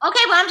list.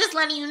 Okay, but I'm just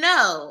letting you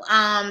know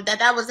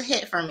that was a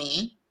hit for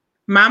me.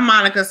 My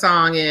Monica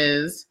song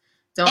is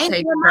Don't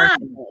Take It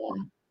Personal.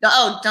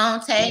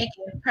 Don't take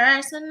it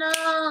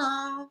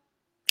personal.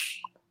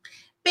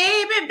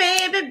 Baby,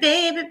 baby,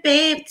 baby,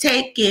 baby,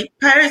 take it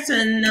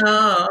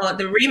personal.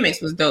 The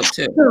remix was dope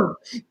too.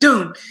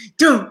 Don't.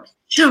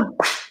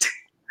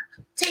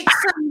 Take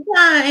some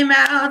time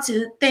out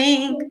to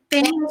think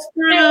things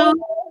through.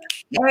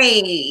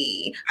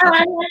 Hey.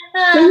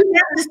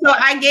 So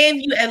I gave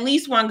you at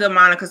least one good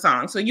Monica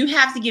song. So you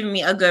have to give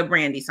me a good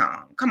Brandy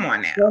song. Come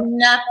on now. Sitting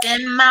up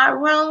in my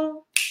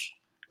room,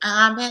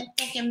 I've been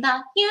thinking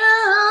about you.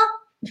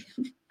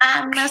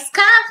 I must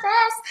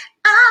confess,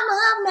 I'm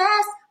a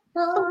mess.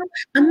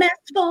 A mess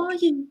for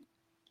you.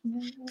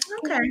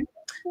 Okay.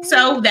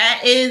 So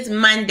that is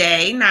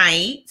Monday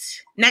night.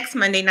 Next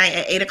Monday night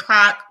at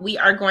 8:00. We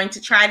are going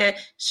to try to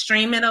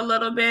stream it a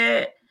little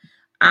bit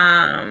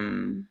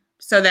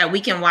so that we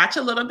can watch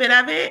a little bit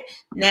of it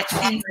next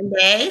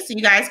Monday. So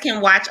you guys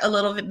can watch a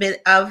little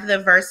bit of the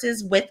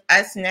verses with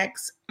us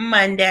next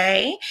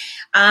Monday.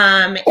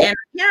 And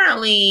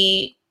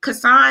apparently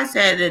Kassan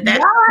said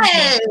that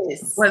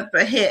was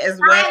the hit as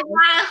well.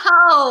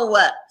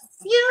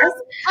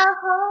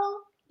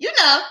 You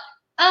know,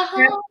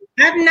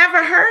 I've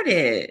never heard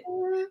it.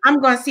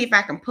 I'm going to see if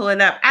I can pull it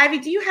up. Ivy,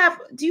 who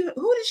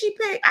did she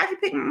pick? Ivy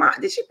picked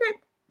did she pick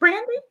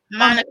Brandy?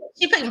 Monica.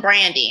 She picked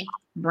Brandy.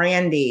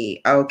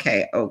 Brandy.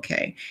 Okay.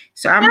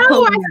 So I said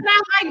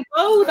I like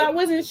both. I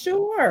wasn't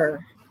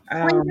sure.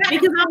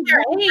 Because I'm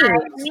their age.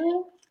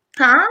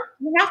 Huh?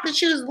 You have to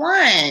choose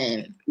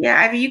one.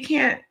 Yeah, Ivy, you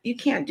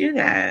can't do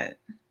that.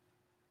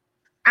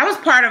 I was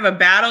part of a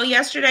battle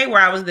yesterday where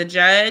I was the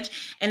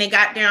judge, and it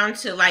got down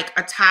to like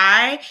a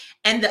tie.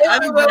 And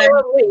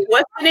wait,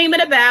 what's the name of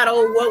the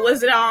battle? What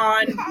was it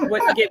on? It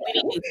was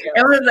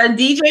a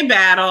DJ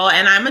battle,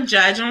 and I'm a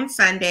judge on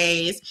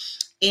Sundays.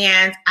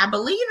 And I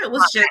believe it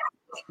was just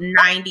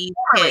 90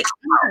 picks.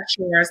 I'm not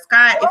sure.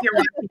 Scott, if you're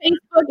watching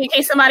Facebook, in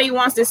case somebody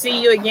wants to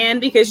see you again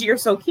because you're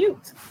so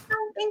cute.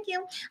 Oh, thank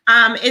you.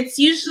 It's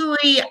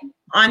usually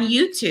on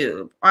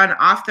YouTube, on the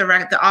Off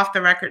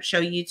the Record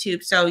show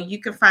YouTube. So you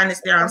can find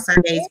us there on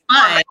Sundays.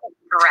 But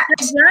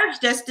the judge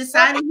just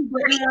decided he didn't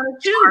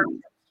want to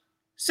choose.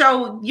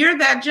 So you're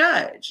that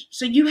judge.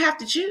 So you have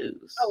to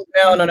choose.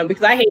 Oh, no,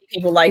 because I hate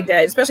people like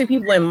that, especially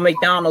people in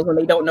McDonald's when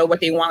they don't know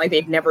what they want, like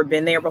they've never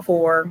been there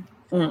before.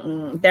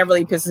 That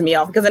really pisses me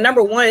off because the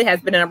number one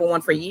has been a number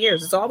one for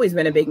years. It's always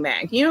been a Big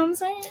Mac. You know what I'm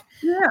saying?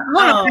 Yeah.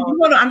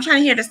 Hold on. I'm trying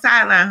to hear the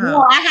sideline. Huh?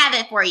 No, I have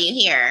it for you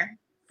here.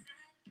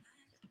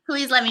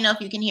 Please let me know if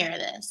you can hear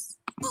this.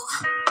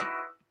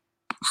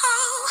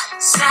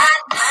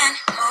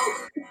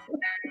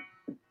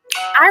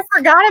 I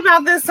forgot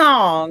about this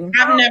song.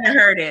 I've never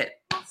heard it.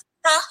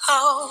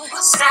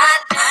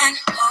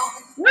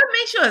 What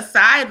makes you a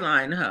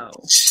sideline hoe?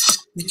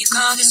 You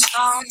call this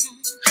phone.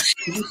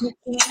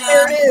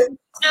 There it is.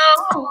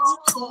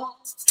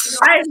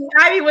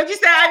 Ivy, what'd you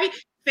say, Ivy?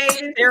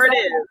 There it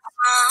is.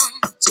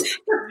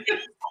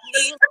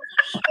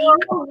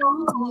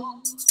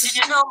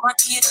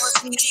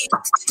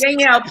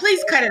 Danielle,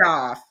 please cut it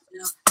off.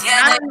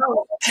 I don't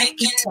know.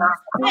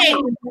 Hey.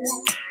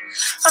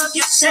 Of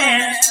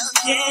yourself,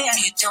 yeah.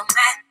 It don't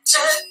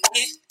matter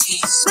if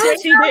he's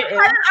Cut it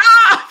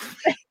off.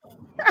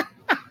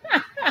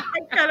 I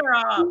cut her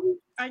off.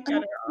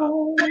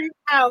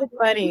 How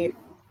funny.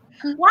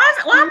 Why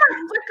am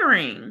I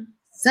flickering?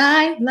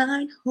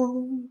 Sideline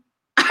home.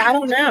 I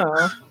don't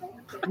know.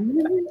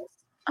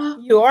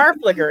 You are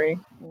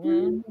flickering.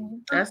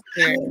 That's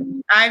scary.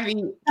 Ivy,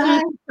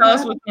 please tell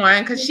us which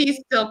one, because she's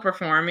still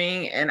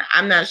performing, and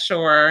I'm not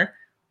sure.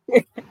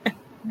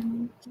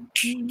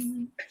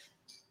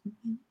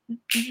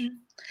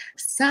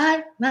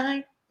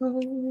 Sideline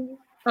home.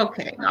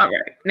 Okay, all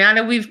right. Now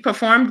that we've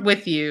performed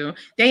with you,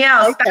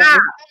 Danielle,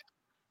 stop.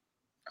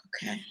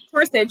 Okay.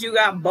 First said you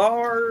got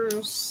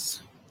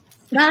bars.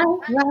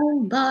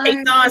 Sideline bars.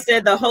 Kason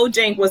said the whole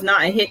jank was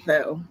not a hit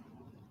though.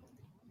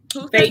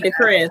 Fade to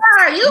Chris.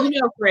 You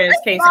know Chris,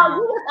 Kason.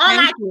 On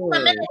like a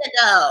minute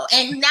ago,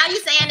 and now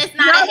you're saying it's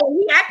not.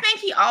 I think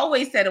he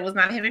always said it was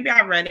not a hit. Maybe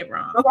I read it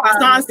wrong.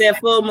 Kason said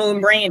Full Moon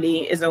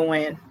Brandy is a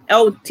win.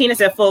 Oh, Tina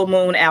said Full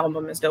Moon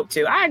album is dope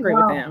too. I agree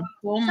with them.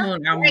 Full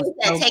Moon album.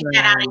 Take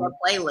that out of your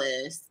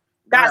playlist.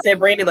 God said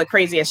Brandy look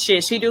crazy as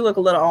shit. She do look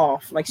a little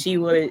off, like she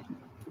would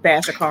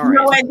bash a car. You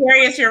know what,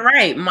 Darius, you're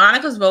right.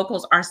 Monica's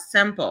vocals are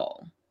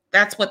simple.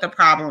 That's what the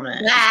problem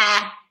is.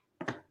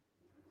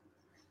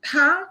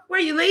 Huh? Were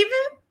you leaving?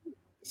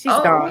 She's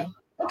gone.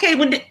 Okay,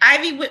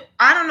 Ivy,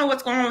 I don't know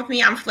what's going on with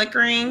me. I'm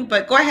flickering,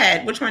 but go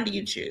ahead. Which one do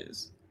you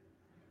choose?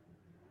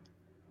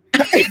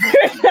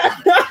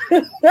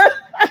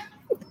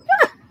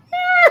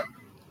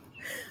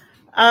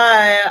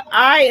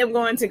 I am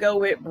going to go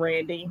with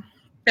Brandy.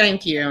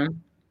 Thank you.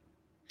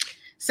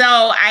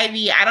 So,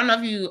 Ivy, I don't know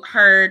if you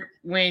heard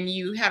when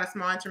you had a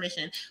small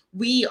intermission.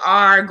 We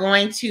are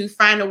going to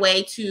find a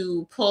way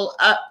to pull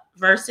up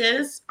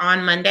verses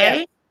on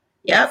Monday.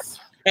 Yep.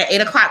 At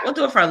 8:00. We'll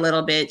do it for a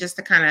little bit just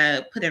to kind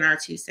of put in our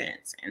 2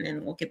 cents, and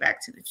then we'll get back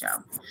to the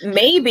show.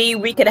 Maybe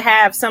we could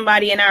have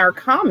somebody in our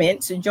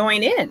comments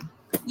join in.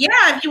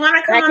 Yeah, if you want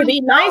to come. That could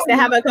be nice to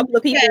have a couple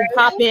of people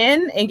pop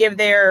in and give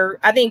their.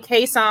 I think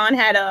Kason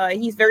had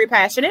he's very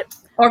passionate.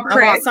 Or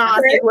Chris. Is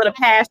a little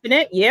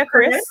passionate. Yeah,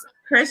 Chris.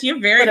 Chris, you're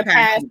very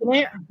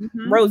passionate.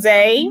 Mm-hmm. Rose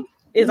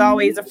is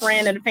always a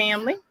friend of the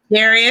family.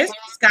 Darius,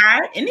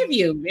 Scott, any of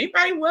you,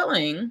 anybody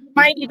willing?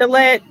 Might need to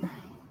let.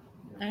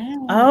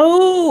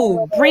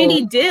 Oh,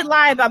 Brandy did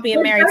lie about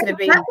being married to the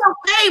baby. That's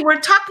okay.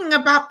 We're talking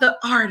about the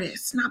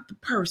artist, not the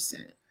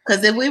person.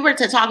 Because if we were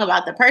to talk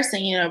about the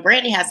person, you know,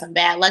 Brandy has some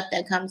bad luck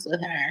that comes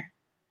with her.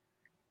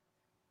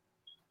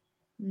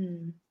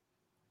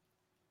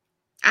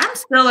 I'm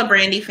still a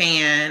Brandy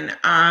fan.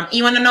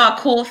 You want to know a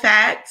cool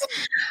fact?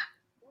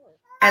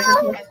 As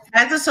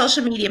a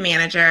social media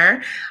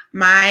manager,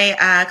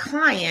 my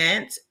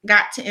client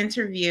got to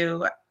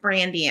interview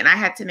Brandy, and I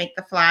had to make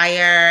the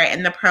flyer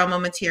and the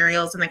promo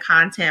materials and the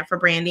content for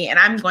Brandy. And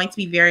I'm going to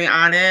be very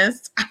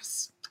honest,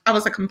 I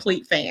was a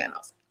complete fan.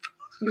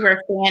 You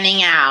were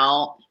fanning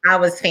out. I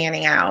was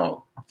fanning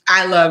out.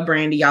 I love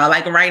Brandy, y'all.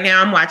 Like right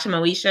now, I'm watching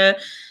Moesha,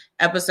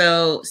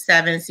 episode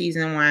 7,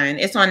 season 1.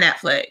 It's on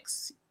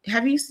Netflix.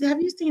 Have you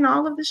seen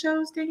all of the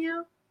shows,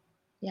 Danielle?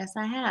 Yes,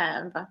 I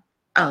have.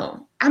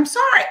 Oh, I'm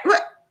sorry.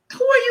 What?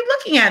 Who are you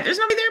looking at? There's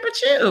nobody there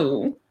but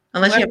you.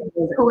 Unless you have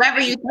whoever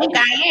you think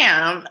I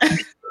am.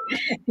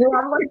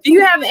 Do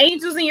you have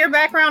angels in your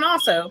background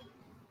also?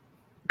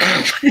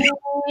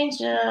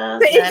 Angels.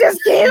 They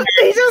just came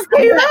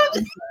up.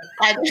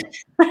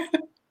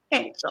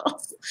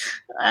 Angels.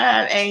 I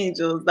have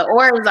angels. The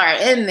orbs are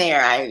in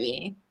there,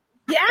 Ivy.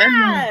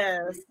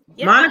 Yes.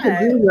 Monica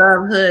do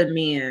love hood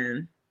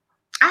men.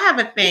 I have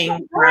a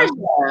thing for a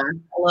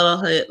little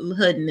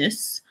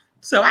hoodness.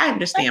 So I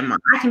understand.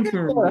 I can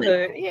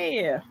relate.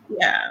 Yeah.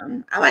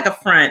 I like a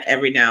front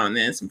every now and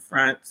then. Some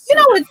fronts. You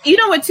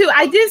know what? Too.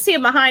 I did see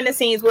it behind the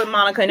scenes with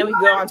Monica, and then we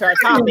go on to our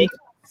topic.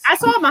 I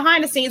saw it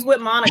behind the scenes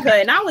with Monica,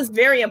 and I was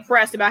very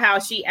impressed about how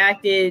she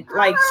acted,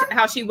 like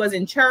how she was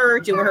in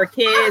church and with her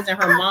kids and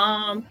her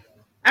mom.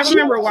 I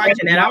remember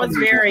watching that. I was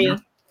very,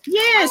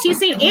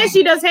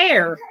 she does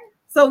hair.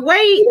 So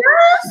wait.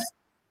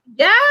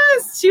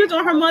 Yes, she was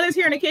doing her mother's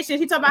hair in the kitchen.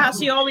 She talked about how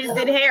she always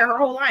did hair her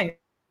whole life.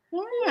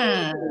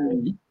 Now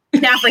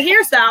for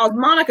hairstyles,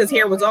 Monica's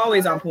hair was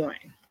always on point.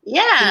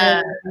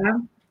 Yeah.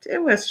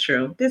 It was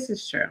true. This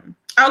is true.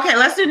 Okay,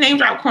 let's do name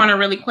drop corner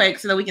really quick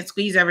so that we can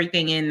squeeze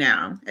everything in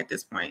now at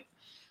this point.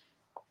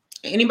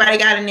 Anybody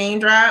got a name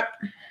drop?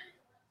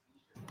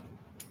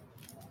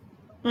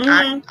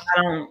 I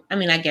don't. I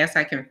mean, I guess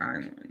I can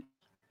find one.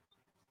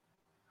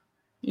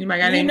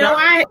 Anybody got a name drop?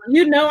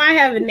 I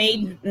have a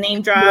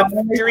name drop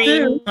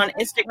dream on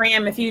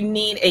Instagram. If you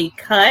need a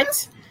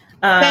cut,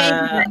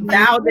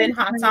 Valden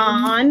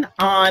Hassan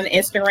on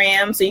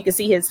Instagram, so you can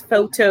see his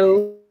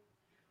photo.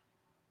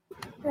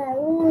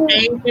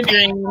 Save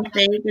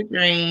the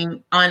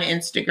dream on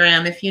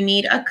Instagram. If you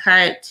need a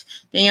cut,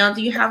 Danielle,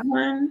 do you have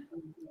one?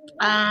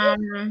 I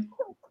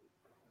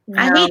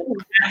hate to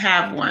not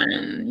have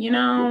one, you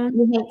know.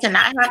 You hate to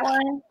not have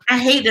one? I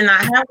hate to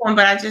not have one,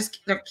 but I just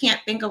can't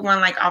think of one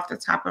like off the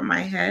top of my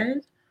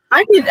head.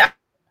 I did.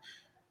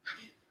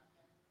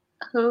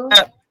 Who?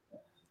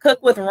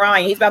 Cook with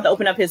Ryan. He's about to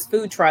open up his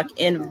food truck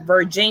in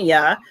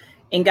Virginia.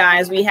 And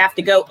guys, we have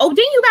to go. Oh,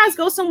 didn't you guys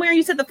go somewhere?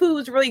 You said the food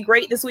was really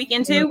great this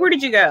weekend too. Where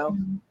did you go?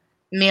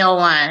 Meal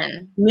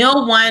One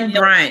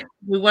brunch.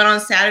 We went on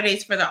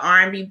Saturdays for the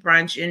R&B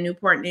brunch in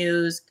Newport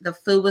News. The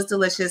food was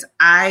delicious.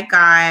 I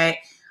got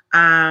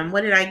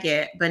what did I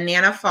get?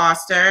 Banana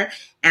Foster,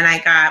 and I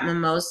got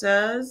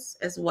mimosas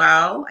as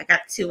well. I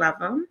got 2 of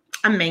them,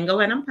 a mango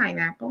and a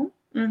pineapple.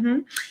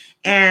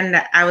 And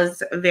I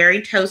was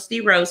very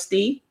toasty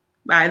roasty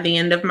by the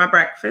end of my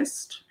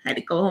breakfast. Had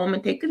to go home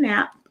and take a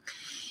nap.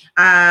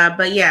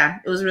 But yeah,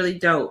 it was really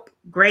dope.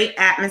 Great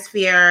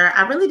atmosphere.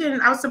 I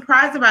was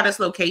surprised about its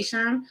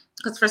location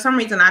because for some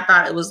reason I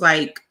thought it was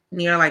like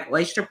near like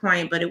Oyster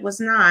Point, but it was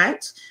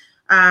not.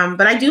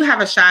 But I do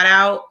have a shout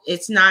out.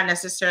 It's not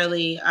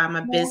necessarily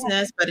a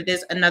business, but it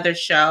is another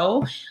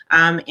show.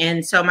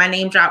 And so my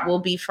name drop will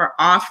be for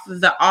Off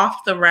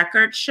the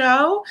Record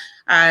show.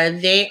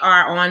 They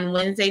are on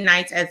Wednesday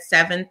nights at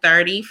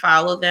 7:30.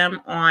 Follow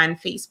them on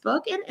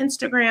Facebook and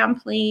Instagram,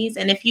 please.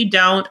 And if you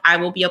don't, I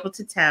will be able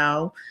to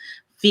tell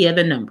via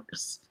the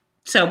numbers.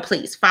 So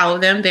please follow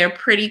them. They're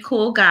pretty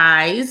cool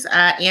guys.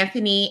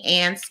 Anthony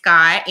and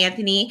Scott.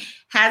 Anthony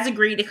has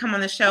agreed to come on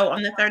the show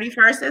on the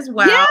 31st as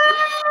well.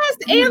 Yes,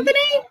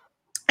 Anthony.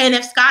 And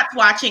if Scott's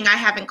watching, I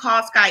haven't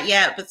called Scott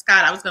yet, but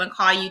Scott, I was going to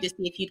call you to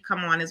see if you'd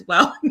come on as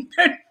well.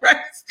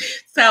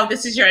 So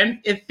this is your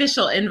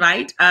official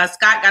invite.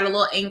 Scott got a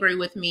little angry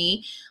with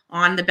me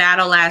on the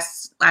battle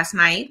last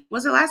night.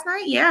 Was it last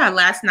night? Yeah,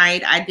 last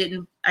night. I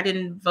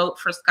didn't vote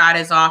for Scott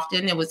as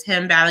often. It was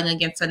him battling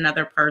against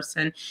another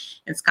person,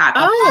 and Scott.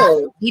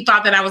 He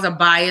thought that I was a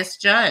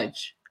biased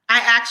judge.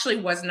 I actually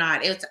was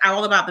not. It's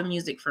all about the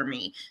music for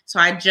me. So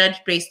I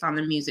judged based on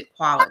the music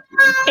quality.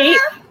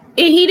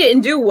 He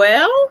didn't do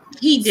well.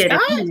 He did.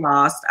 He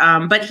lost.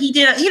 But he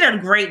did a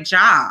great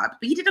job.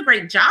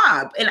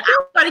 And I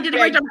thought he did a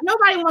great job.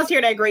 Nobody wants to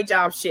hear that great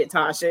job shit,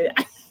 Tasha.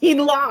 He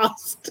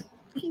lost.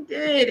 He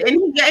did.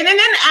 And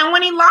then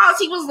when he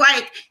lost, he was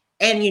like,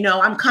 and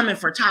I'm coming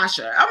for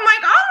Tasha. I'm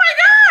like, oh my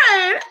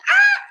God.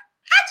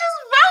 I just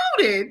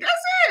voted.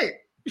 That's it.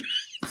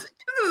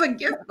 This is a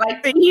gift.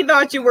 Like he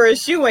thought you were a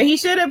shoe. He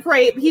should have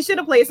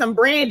played some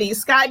Brandy.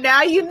 Scott,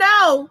 now you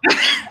know.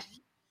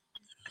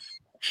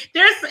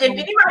 If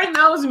anybody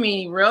knows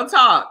me, real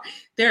talk,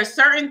 there are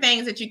certain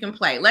things that you can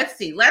play. Let's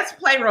see. Let's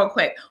play real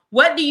quick.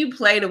 What do you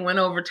play to win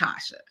over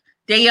Tasha?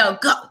 Danielle,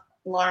 go.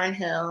 Lauryn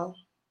Hill.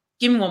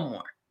 Give me one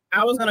more.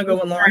 I was gonna go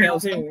with Lauryn Hill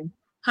too.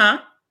 Huh?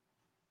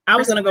 I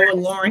was gonna go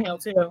with Lauryn Hill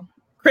too.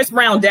 Chris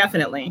Brown,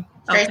 definitely.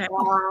 Trey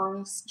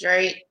Songz,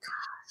 Drake.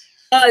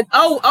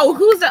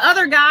 Who's the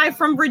other guy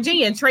from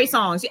Virginia? Trey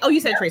Songz. Oh, you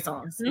said Trey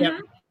Songz.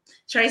 Yep.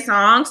 Trey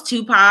Songz,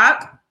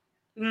 Tupac.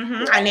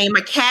 I named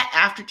my cat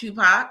after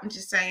Tupac. I'm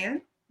just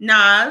saying.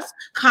 Nas,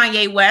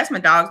 Kanye West. My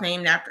dog's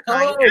named after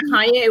Kanye. Oh,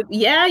 Kanye.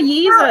 Yeah,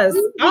 Jesus.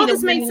 All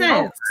this makes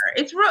sense.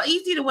 It's real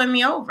easy to win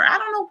me over. I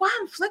don't know why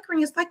I'm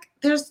flickering. It's like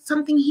there's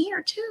something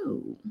here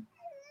too.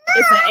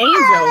 It's an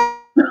angel.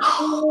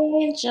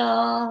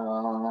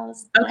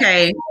 Angels.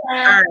 Okay. All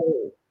right.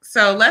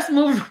 So let's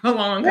move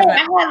along. Wait, I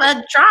have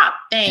a drop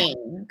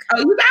thing. Oh,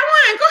 you got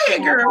one? Go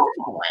ahead, girl.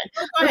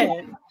 Go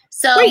ahead.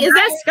 So wait, is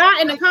that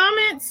Scott in the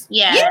comments?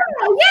 Yeah.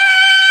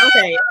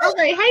 Okay.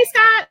 Hey,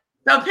 Scott.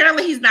 So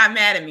apparently he's not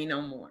mad at me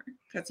no more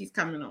because he's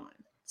coming on.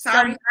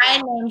 Sorry. So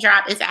my name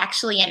drop is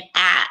actually an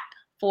app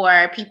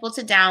for people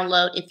to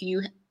download if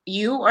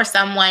you or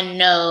someone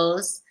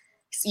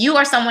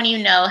you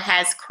know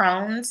has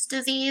Crohn's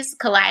disease,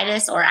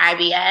 colitis, or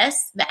IBS.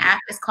 The app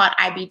is called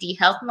IBD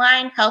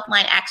Healthline.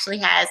 Healthline actually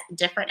has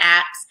different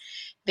apps.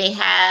 They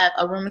have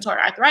a rheumatoid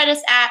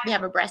arthritis app. They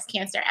have a breast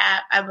cancer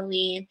app, I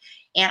believe.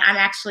 And I'm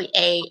actually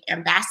an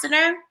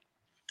ambassador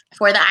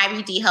for the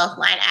IBD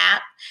Healthline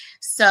app.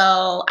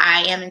 So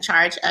I am in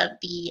charge of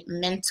the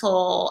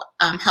mental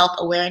health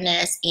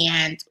awareness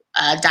and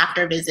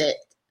doctor visit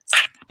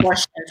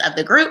portions of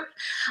the group.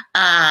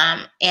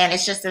 And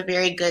it's just a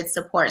very good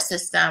support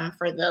system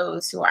for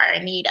those who are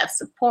in need of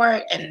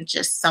support and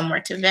just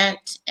somewhere to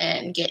vent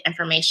and get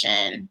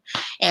information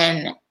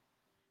and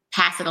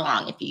pass it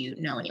along if you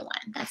know anyone.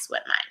 That's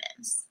what mine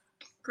is.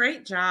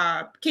 Great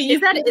job. Is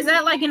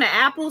that like in an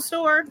Apple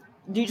store?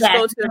 Do you just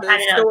go to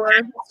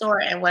the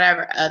store and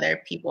whatever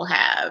other people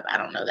have? I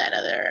don't know that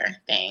other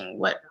thing.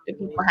 What do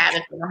people have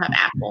if they don't have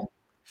Apple?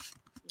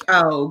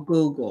 Oh,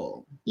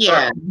 Google.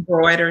 Yeah.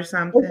 Or Android or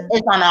something.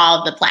 It's on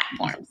all the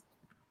platforms.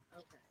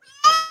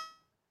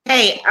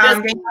 Hey,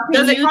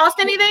 does it cost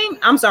anything?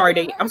 I'm sorry,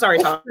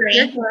 Tom.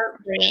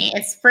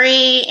 It's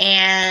free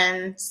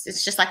and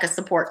it's just like a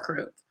support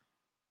group.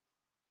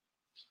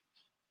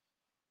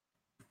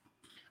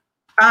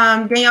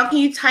 Danielle, can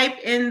you type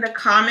in the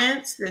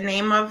comments the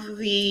name of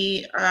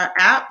the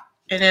app,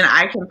 and then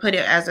I can put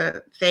it as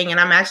a thing. And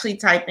I'm actually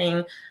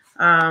typing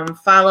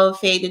follow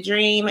Fade to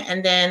Dream,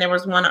 and then there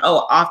was one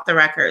off the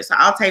record. So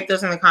I'll type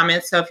those in the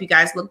comments. So if you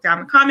guys look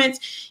down the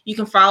comments, you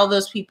can follow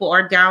those people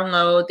or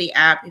download the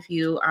app if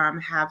you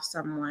have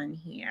someone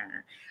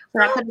here.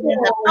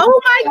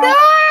 Oh my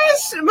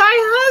gosh, my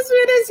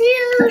husband is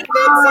here.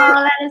 Oh,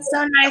 that is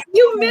so nice.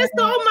 You missed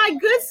all my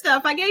good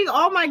stuff. I gave you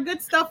all my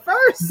good stuff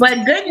first.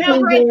 But good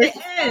news is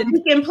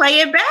you can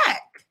play it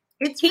back.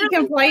 He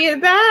can play it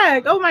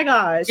back. Oh my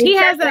gosh. He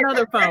has that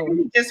other phone.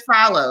 He just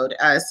followed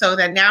so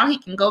that now he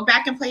can go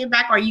back and play it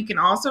back, or you can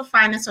also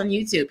find us on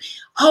YouTube.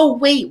 Oh,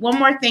 wait, one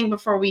more thing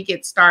before we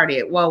get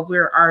started. Well,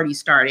 we're already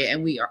started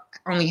and we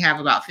only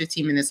have about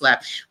 15 minutes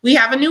left. We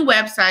have a new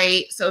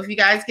website. So if you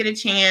guys get a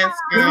chance,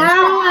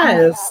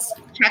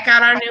 check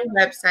out our new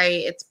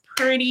website. It's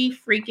pretty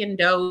freaking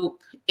dope.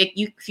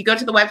 If you go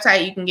to the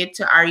website, you can get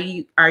to our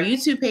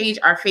YouTube page,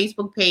 our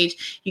Facebook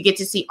page. You get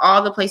to see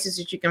all the places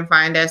that you can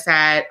find us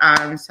at.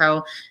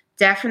 So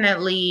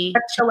definitely.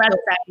 What's the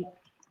website?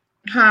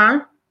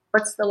 Huh?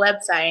 What's the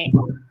website?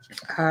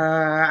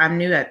 I'm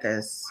new at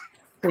this.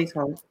 Please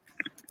hold.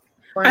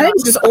 I think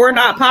it's just Or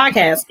Not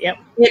Podcast. Yep.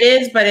 It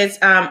is, but it's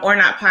Or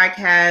Not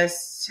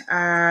Podcast.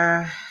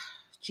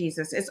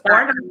 Jesus. It's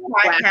Or Not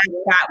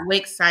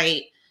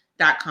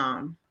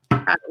Podcast.wixsite.com.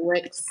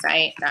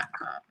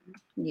 Wixsite.com.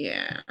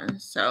 Yeah,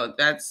 so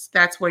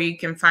that's where you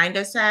can find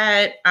us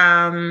at.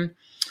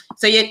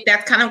 So yeah,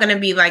 that's kind of going to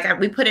be like,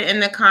 we put it in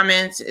the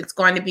comments. It's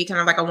going to be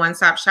kind of like a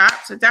one-stop shop.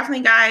 So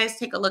definitely, guys,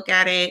 take a look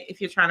at it if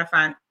you're trying to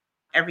find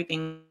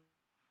everything.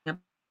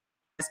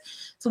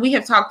 So we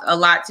have talked a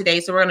lot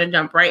today. So we're going to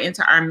jump right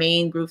into our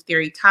main Groove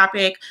Theory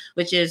topic,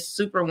 which is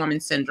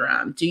Superwoman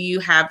Syndrome. Do you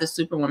have the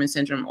Superwoman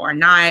Syndrome or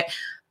not?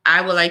 I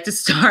would like to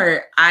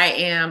start. I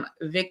am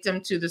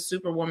victim to the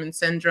Superwoman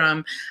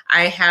Syndrome.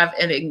 I have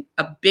a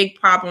big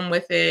problem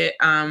with it.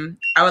 I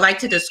would like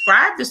to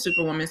describe the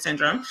Superwoman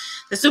Syndrome.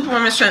 The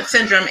Superwoman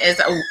Syndrome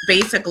is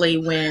basically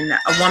when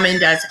a woman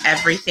does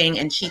everything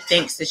and she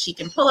thinks that she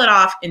can pull it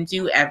off and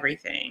do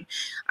everything.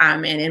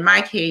 And in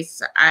my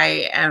case,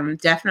 I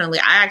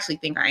actually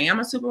think I am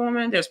a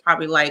Superwoman. There's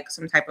probably like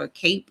some type of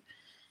cape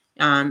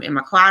in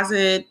my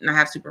closet, and I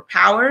have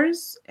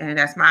superpowers, and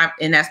that's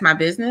my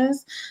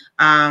business.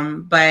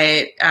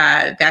 But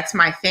that's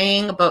my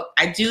thing. But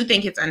I do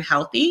think it's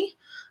unhealthy.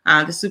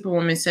 The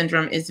Superwoman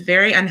Syndrome is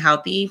very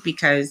unhealthy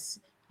because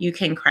you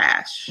can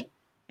crash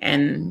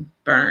and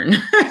burn,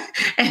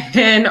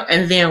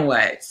 and then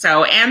what?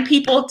 So, and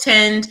people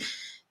tend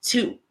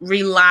to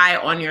rely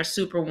on your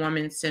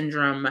Superwoman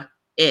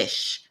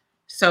Syndrome-ish.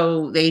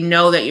 So they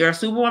know that you're a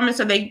Superwoman,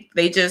 so they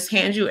just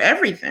hand you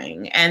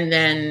everything. And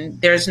then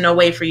there's no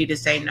way for you to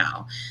say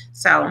no.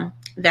 So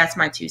that's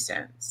my 2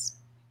 cents.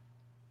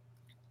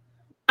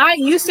 I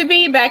used to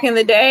be back in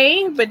the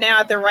day, but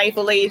now at the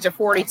rightful age of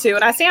 42.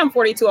 And I say I'm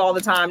 42 all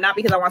the time, not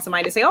because I want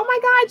somebody to say, oh my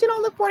God, you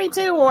don't look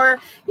 42 or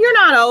you're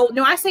not old.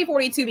 No, I say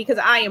 42 because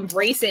I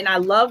embrace it. And I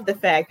love the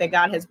fact that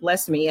God has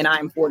blessed me and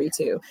I'm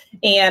 42.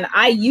 And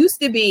I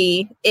used to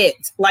be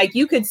it. Like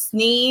you could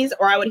sneeze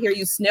or I would hear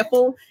you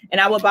sniffle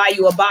and I would buy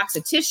you a box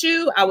of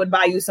tissue. I would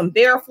buy you some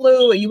bear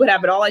flu and you would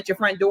have it all at your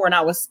front door. And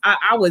I was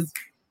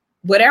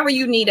whatever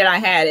you needed, I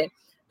had it.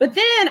 But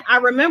then I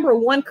remember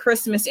one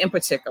Christmas in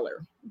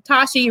particular.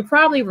 Tasha, you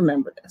probably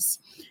remember this.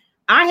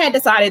 I had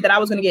decided that I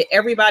was going to get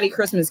everybody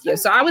Christmas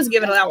gifts. So I was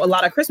giving out a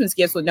lot of Christmas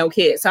gifts with no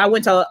kids. So I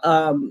went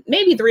to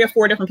maybe 3 or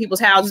 4 different people's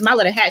houses. My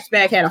little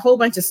hatchback had a whole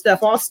bunch of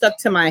stuff all stuck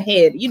to my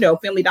head. You know,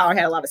 Family Dollar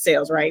had a lot of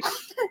sales, right?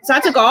 So I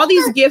took all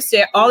these gifts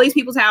at all these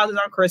people's houses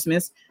on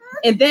Christmas.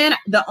 And then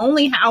the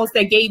only house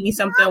that gave me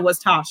something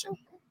was Tasha.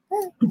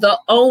 The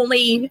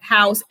only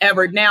house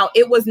ever. Now,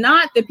 it was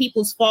not the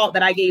people's fault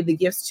that I gave the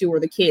gifts to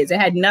or the kids. It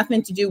had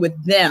nothing to do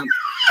with them.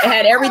 It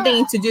had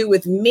everything to do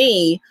with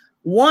me.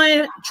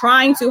 One,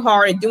 trying too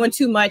hard and doing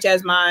too much,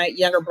 as my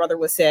younger brother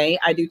would say.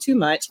 I do too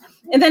much.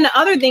 And then the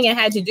other thing it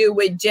had to do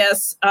with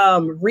just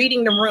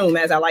reading the room,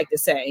 as I like to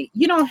say.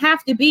 You don't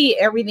have to be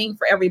everything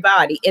for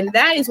everybody. And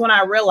that is when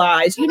I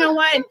realized, you know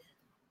what?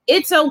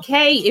 It's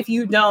okay if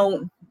you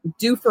don't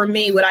do for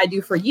me what I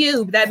do for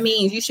you. That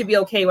means you should be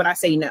okay when I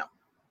say no.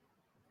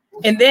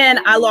 And then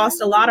I lost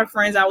a lot of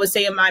friends, I would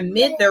say in my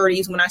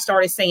mid-30s when I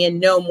started saying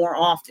no more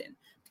often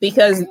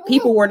because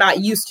people were not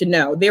used to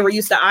no. They were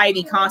used to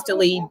Ivy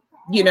constantly,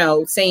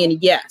 saying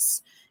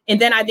yes. And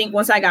then I think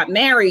once I got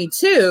married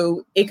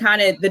too, it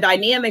kind of, the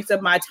dynamics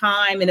of my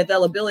time and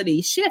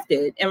availability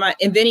shifted.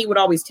 And Vinny would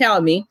always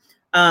tell me,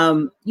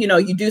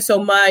 you do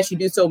so much.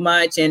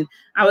 And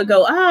I would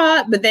go,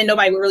 but then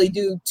nobody would really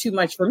do too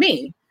much for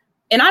me.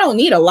 And I don't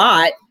need a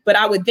lot, but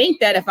I would think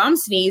that if I'm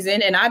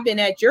sneezing and I've been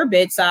at your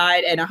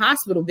bedside at a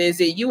hospital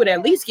visit, you would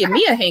at least give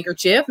me a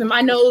handkerchief and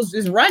my nose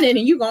is running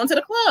and you going to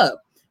the club.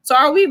 So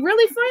are we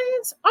really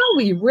friends? Are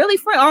we really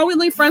friends? Are we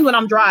really friends when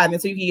I'm driving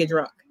so you can get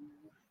drunk?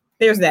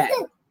 There's that.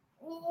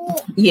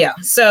 Yeah.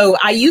 So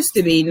I used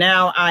to be,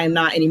 now I am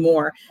not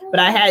anymore, but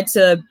I had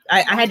to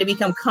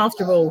become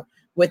comfortable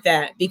with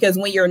that, because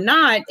when you're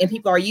not and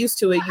people are used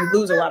to it, you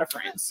lose a lot of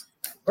friends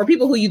or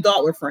people who you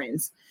thought were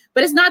friends.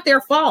 But it's not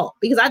their fault,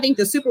 because I think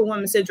the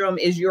superwoman syndrome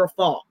is your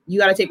fault. You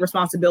got to take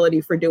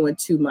responsibility for doing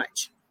too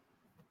much.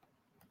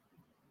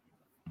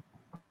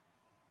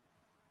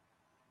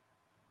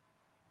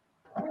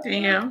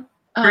 Damn.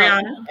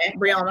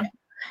 Brianna.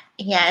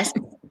 Yes.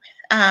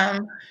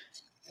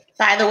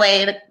 By the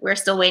way, we're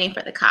still waiting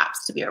for the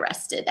cops to be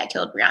arrested that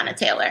killed Breonna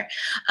Taylor.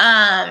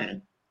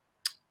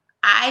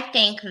 I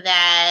think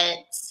that,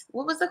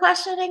 what was the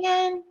question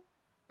again?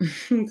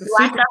 Do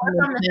I suffer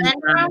from the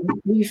syndrome?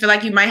 You feel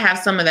like you might have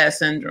some of that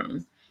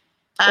syndrome.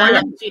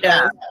 She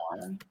does.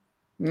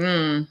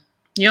 You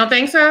don't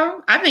think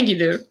so? I think you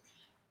do.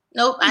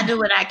 Nope, I do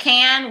what I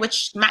can,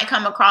 which might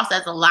come across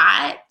as a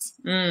lot.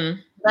 But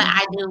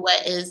I do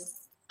what is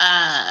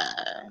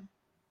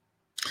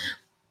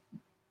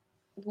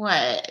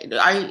what?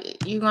 Are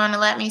you going to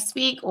let me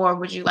speak, or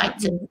would you like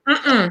to?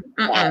 You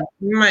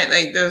might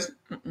like this.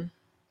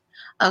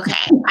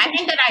 Okay, I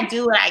think that I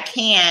do what I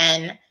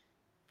can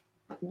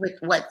with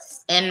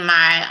what's in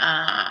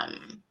my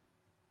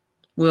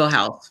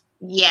wheelhouse.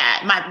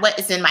 Yeah, what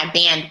is in my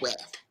bandwidth.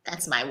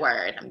 That's my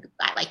word.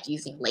 I like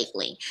using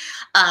lately.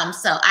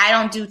 So I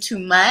don't do too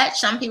much.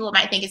 Some people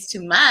might think it's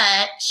too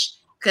much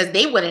because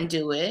they wouldn't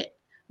do it,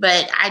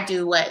 but I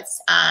do what's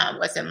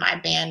in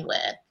my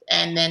bandwidth,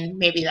 and then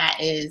maybe that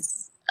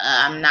is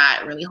I'm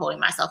not really holding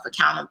myself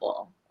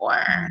accountable,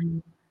 or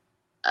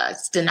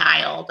it's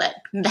denial, but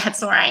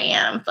that's where I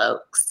am,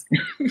 folks.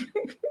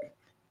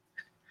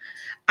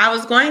 I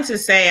was going to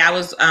say,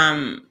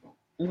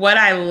 what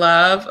I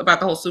love about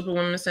the whole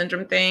superwoman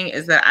syndrome thing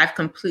is that I've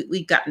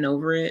completely gotten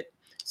over it.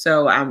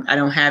 So I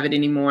don't have it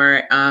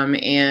anymore.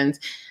 And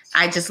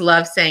I just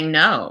love saying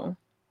no.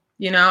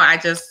 You know, I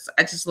just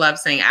love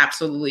saying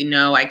absolutely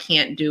no. I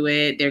can't do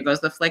it. There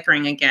goes the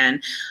flickering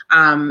again.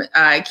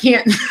 I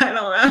can't, I don't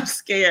know, I'm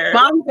scared.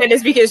 Mom said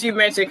it's because you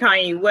mentioned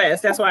Kanye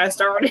West. That's why I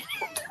started.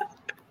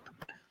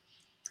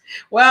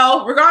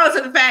 Well, regardless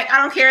of the fact, I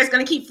don't care. It's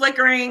going to keep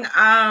flickering.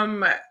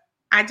 I'm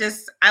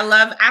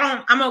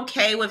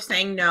okay with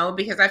saying no,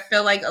 because I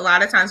feel like a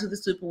lot of times with the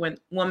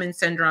superwoman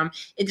syndrome,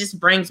 it just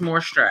brings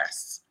more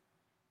stress.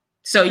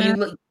 So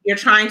you're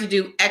trying to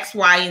do X,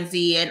 Y, and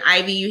Z, and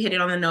Ivy, you hit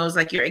it on the nose.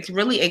 Like, you're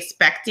really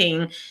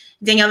expecting,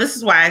 Danielle, this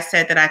is why I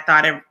said that I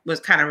thought it was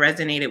kind of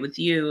resonated with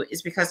you,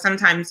 is because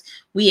sometimes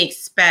we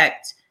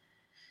expect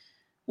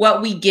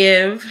what we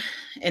give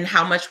and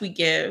how much we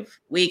give.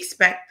 We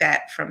expect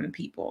that from the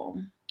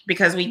people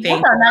because we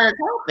think that's another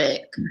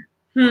topic.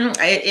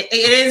 It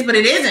is, but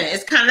it isn't.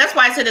 It's kind of, that's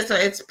why I said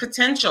it's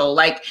potential.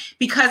 Like,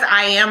 because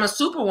I am a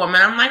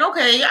superwoman, I'm like,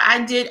 okay,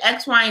 I did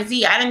X, Y, and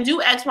Z. I didn't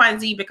do X, Y, and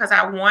Z because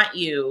I want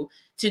you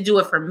to do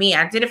it for me.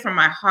 I did it from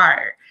my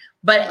heart.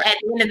 But at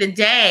the end of the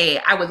day,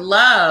 I would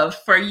love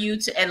for you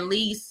to at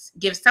least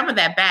give some of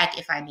that back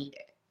if I need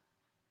it.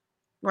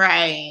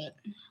 Right.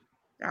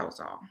 That was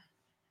all.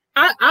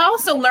 I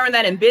also learned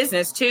that in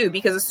business too,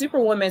 because the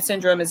superwoman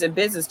syndrome is in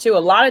business too. A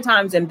lot of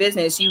times in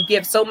business, you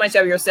give so much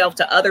of yourself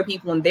to other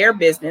people in their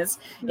business,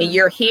 and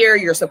you're here,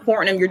 you're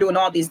supporting them, you're doing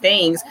all these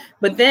things.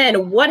 But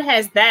then what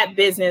has that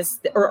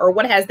business or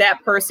what has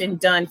that person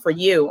done for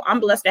you? I'm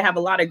blessed to have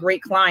a lot of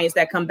great clients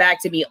that come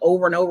back to me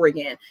over and over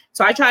again.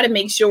 So I try to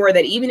make sure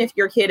that even if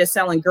your kid is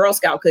selling Girl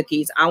Scout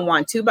cookies, I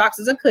want 2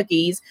 boxes of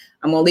cookies.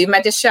 I'm going to leave them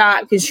at the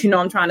shop because,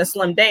 I'm trying to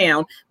slim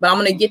down, but I'm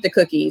going to get the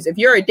cookies. If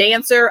you're a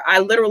dancer, I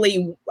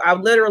literally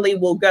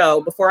will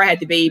go before I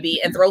had the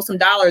baby and throw some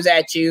dollars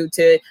at you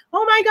to,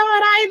 oh my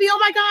God, Ivy, oh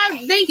my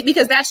God, thank you,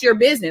 because that's your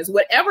business.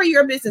 Whatever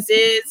your business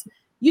is,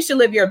 you should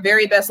live your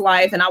very best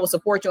life, and I will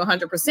support you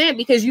 100%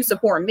 because you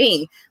support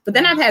me. But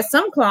then I've had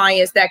some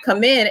clients that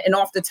come in and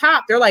off the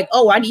top, they're like,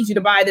 oh, I need you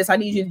to buy this. I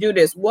need you to do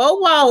this.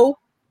 Whoa.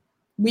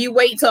 We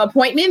wait till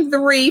appointment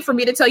 3 for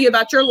me to tell you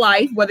about your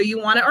life, whether you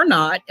want it or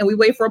not. And we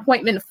wait for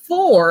appointment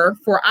 4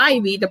 for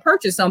Ivy to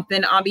purchase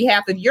something on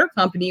behalf of your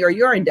company or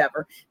your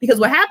endeavor. Because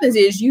what happens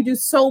is you do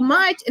so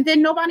much and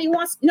then nobody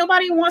wants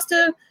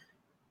to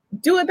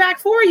do it back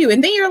for you.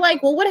 And then you're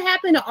like, well, what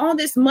happened to all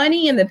this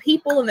money and the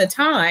people and the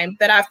time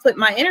that I've put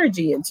my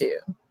energy into?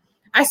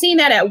 I seen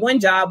that at one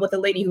job with a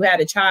lady who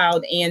had a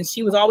child, and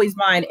she was always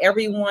buying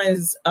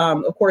everyone's,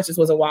 of course, this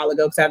was a while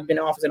ago because I haven't been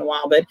in office in a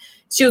while, but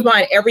she was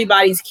buying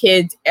everybody's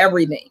kids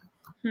everything.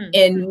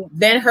 And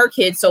then her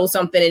kid sold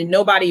something and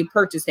nobody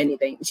purchased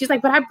anything. She's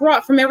like, but I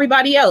brought from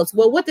everybody else.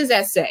 Well, what does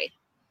that say?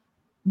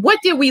 What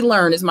did we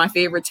learn is my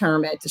favorite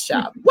term at the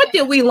shop. What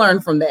did we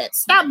learn from that?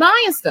 Stop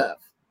buying stuff.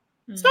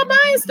 Stop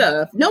buying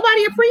stuff.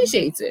 Nobody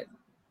appreciates it.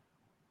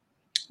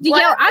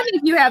 Yeah, I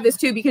think you have this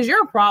too because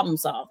you're a problem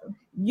solver.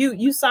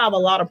 You solve a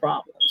lot of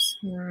problems.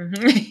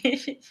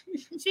 Mhm.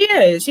 She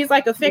is. She's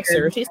like a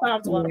fixer. She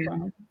solves a lot of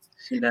problems.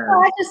 She does.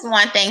 I just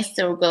want things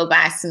to go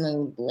by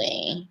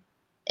smoothly.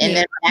 And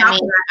then that How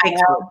means, can I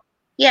fix it?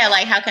 yeah,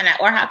 like how can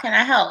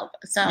I help?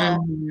 So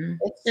Mhm.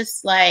 it's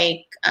just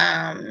like,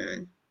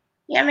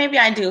 yeah, maybe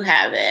I do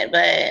have it,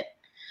 but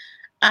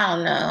I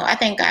don't know. I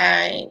think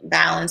I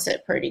balance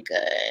it pretty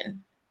good.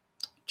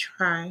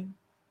 Try.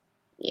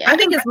 Yeah. I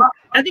think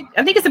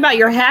it's about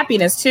your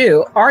happiness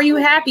too. Are you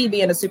happy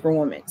being a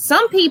superwoman?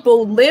 Some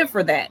people live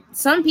for that.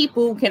 Some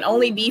people can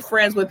only be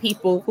friends with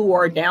people who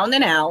are down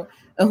and out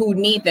and who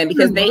need them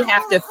because they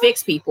have to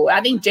fix people.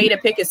 I think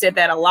Jada Pinkett said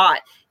that a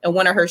lot in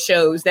one of her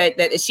shows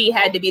that she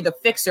had to be the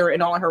fixer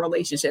in all her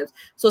relationships.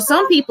 So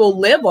some people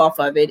live off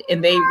of it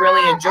and they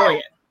really enjoy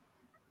it.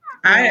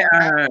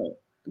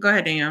 Go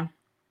ahead, Danielle.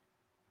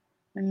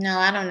 No,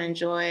 I don't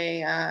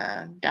enjoy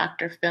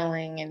Dr.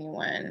 Filling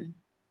anyone.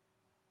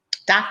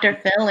 Dr.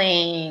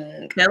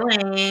 Filling.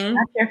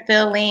 Dr.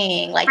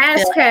 Filling. Like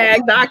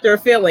hashtag Dr.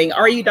 Filling.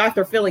 Are you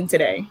Dr. Filling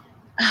today?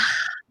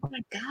 Oh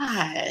my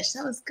gosh,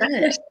 that was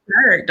good.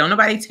 Don't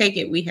nobody take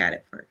it. We had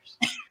it first.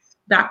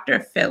 Dr.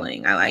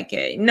 Filling. I like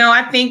it. No,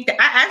 I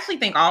actually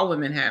think all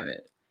women have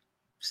it.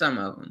 Some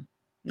of them.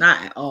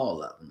 Not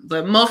all of them,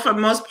 but for the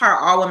most part,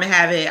 all women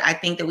have it. I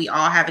think that we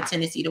all have a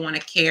tendency to want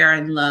to care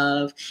and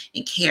love.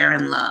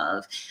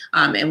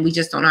 And we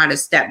just don't know how to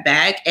step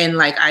back. And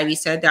like Ivy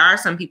said, there are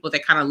some people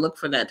that kind of look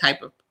for that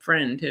type of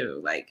friend too.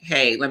 Like,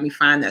 hey, let me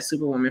find that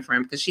superwoman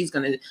friend because she's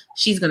gonna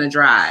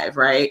drive,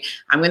 right?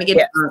 I'm gonna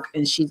get drunk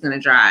and she's gonna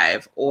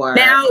drive. Or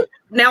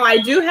now I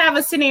do have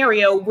a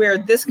scenario where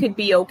this could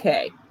be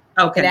okay.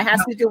 Okay, and it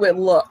has to do with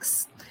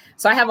looks.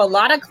 So I have a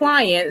lot of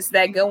clients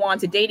that go on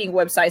to dating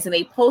websites and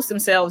they post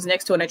themselves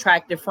next to an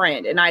attractive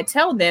friend. And I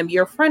tell them,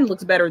 your friend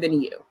looks better than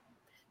you.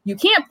 You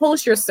can't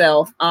post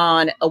yourself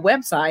on a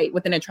website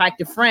with an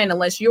attractive friend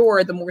unless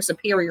you're the more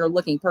superior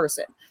looking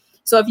person.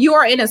 So if you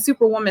are in a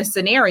superwoman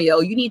scenario,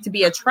 you need to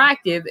be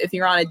attractive if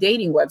you're on a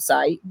dating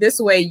website. This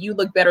way you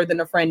look better than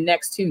the friend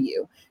next to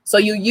you. So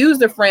you use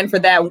the friend for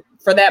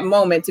that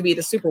moment to be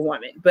the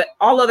superwoman. But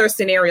all other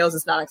scenarios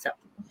is not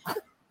acceptable.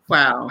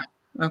 Wow.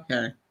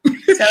 Okay.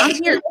 So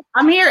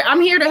I'm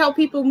here to help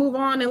people move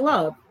on in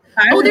love.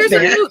 There's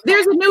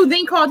a new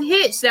thing called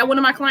Hitch that one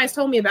of my clients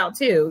told me about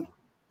too.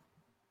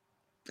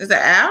 Is it an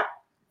app?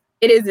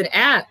 It is an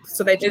app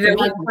so that you can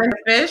like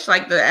Fish,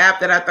 like the app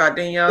that I thought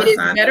Danielle. It is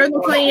better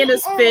than playing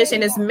as Fish,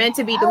 and it's meant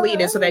to be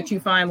deleted so that you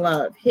find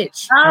love.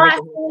 Hitch. Oh, I've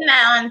seen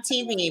that on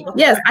TV before.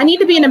 Yes, I need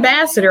to be an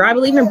ambassador. I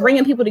believe in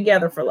bringing people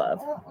together for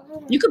love.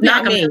 You could be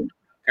like a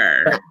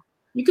matchmaker.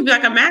 You could be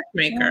like a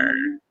matchmaker.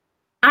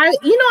 I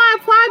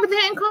applied, but they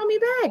didn't call me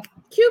back.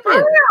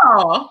 Cupid.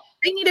 Oh,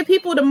 they needed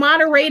people to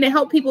moderate and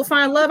help people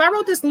find love. I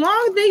wrote this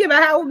long thing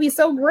about how it would be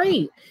so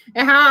great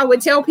and how I would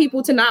tell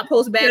people to not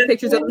post bad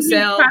pictures of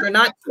themselves or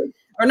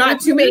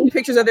not too many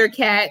pictures of their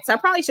cats. I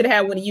probably should have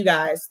had one of you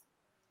guys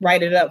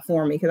write it up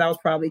for me because I was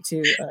probably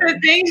too. The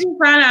things you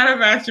find out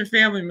about your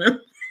family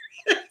members.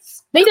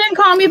 They didn't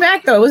call me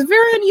back though. It was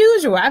very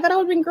unusual. I thought it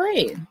would have been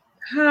great.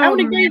 That would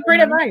have been great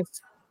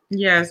advice.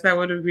 Yes, that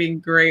would have been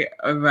great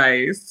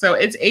advice. So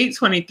it's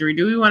 8:23.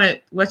 Do we want to?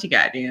 What you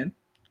got, Dan?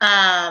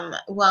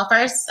 Well,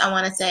 first I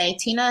want to say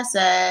Tina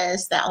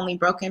says that only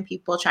broken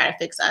people try to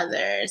fix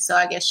others. So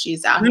I guess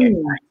she's out here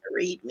trying to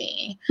read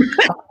me.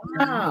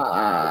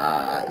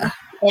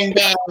 And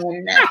then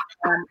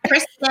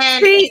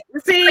Kristen.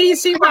 See,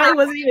 she probably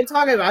wasn't even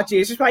talking about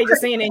you. She's probably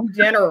just saying in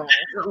general.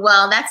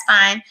 Well, that's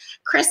fine.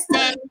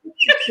 Kristen,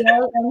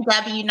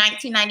 JMW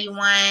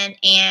 1991,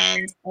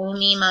 and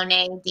Amy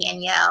Monet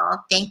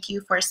Danielle. Thank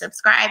you for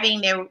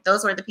subscribing.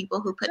 Those were the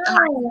people who put the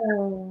heart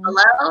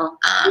below.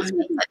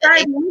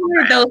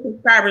 Those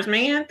subscribers,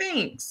 man.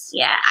 Thanks.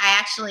 Yeah, I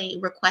actually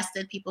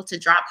requested people to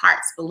drop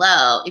hearts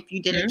below. If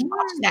you didn't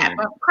watch that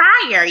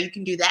prior, you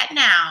can do that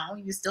now.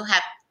 You still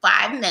have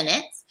 5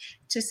 minutes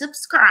to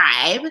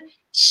subscribe,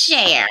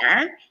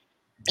 share,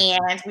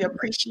 and we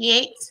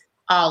appreciate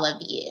all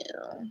of you.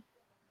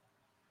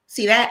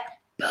 See that?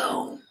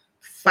 Boom.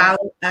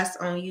 Follow us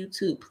on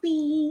YouTube,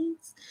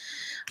 please.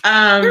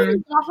 There's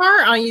a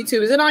heart on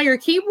YouTube. Is it on your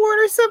keyboard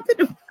or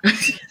something?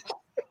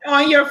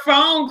 On your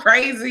phone,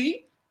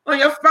 crazy. On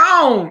your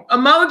phone.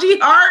 Emoji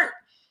heart.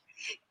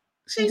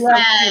 She's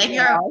if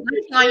you're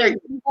looking on your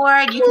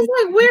keyboard, you can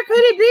like, where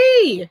could it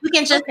be? You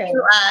can just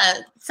do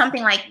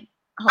something like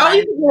you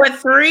can do a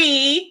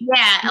 3.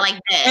 Yeah, like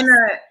this.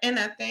 In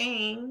a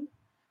thing.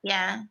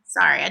 Yeah.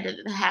 Sorry, I did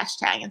the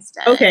hashtag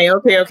instead. Okay.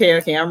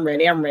 I'm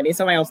ready.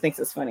 Somebody else thinks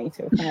it's funny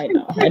too. I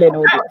know. I didn't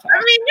know what you were talking.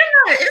 I mean,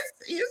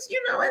 it's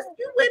you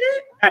with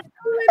it.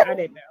 I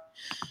didn't know.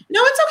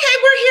 No, it's okay.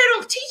 We're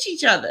here to teach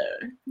each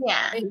other.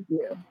 Yeah.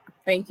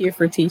 Thank you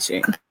for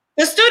teaching.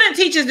 The student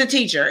teaches the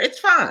teacher. It's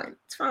fine.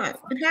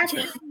 It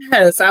happens.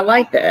 Yes, I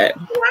like that.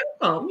 You're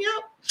welcome.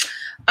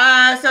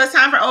 Yep. So it's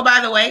time for Oh By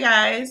the Way,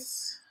 guys.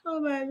 Oh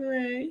by the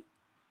way.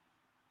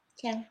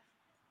 Okay.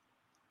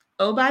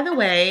 Oh by the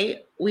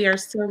way, we are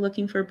still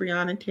looking for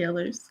Breonna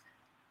Taylor's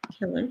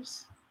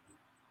killers,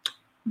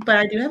 but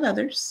I do have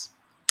others.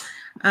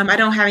 I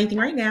don't have anything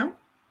right now,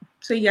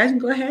 So you guys can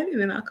go ahead, and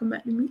then I'll come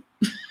back to me.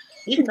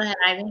 You can go ahead,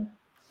 Ivy.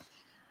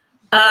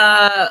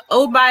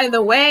 Oh, by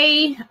the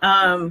way,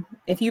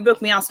 if you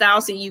book me on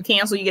Style Seat, you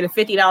cancel, you get a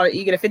 $50,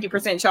 you get a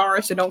 50%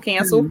 charge, so don't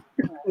cancel.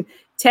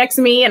 Text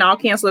me and I'll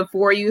cancel it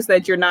for you so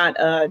that you're not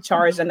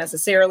charged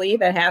unnecessarily.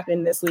 That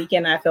happened this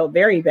weekend. I felt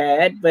very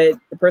bad, but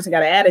the person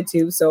got an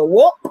attitude, so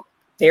whoop,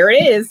 there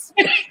it is.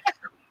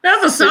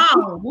 That's a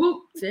song.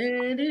 Whoop,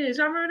 there it is.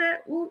 Y'all remember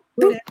that? Whoop,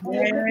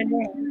 there it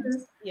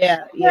is.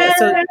 Yeah.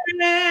 So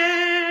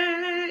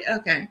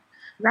okay.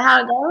 Is that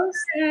how it goes?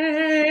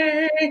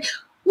 Hey,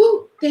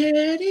 whoop,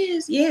 there it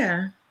is.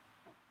 Yeah.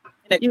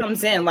 And it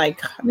comes in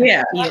like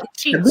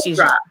she's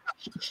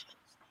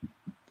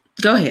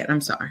Go ahead.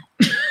 I'm sorry.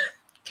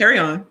 Carry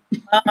on.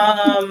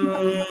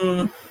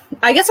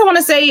 I guess I want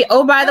to say,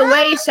 oh, by the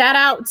way, shout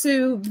out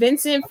to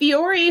Vincent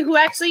Fiore, who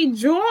actually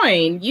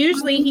joined.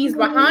 Usually he's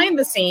behind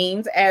the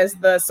scenes as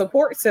the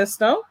support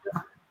system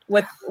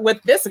with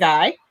this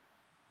guy.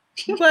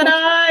 But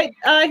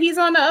he's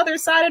on the other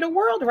side of the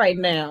world right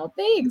now.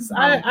 Thanks.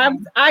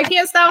 I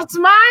can't stop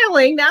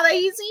smiling now that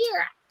he's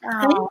here.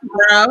 Oh,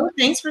 bro.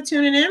 Thanks for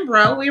tuning in,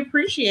 bro. We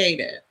appreciate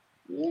it.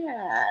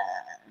 Yeah.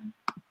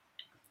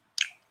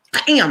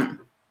 Bam.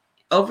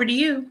 Over to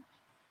you.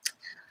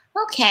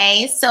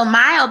 Okay, so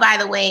my by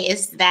the way,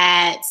 is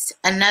that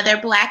another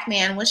Black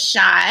man was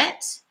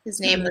shot. His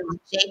name was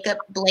Jacob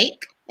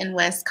Blake in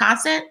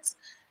Wisconsin.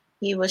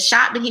 He was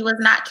shot, but he was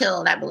not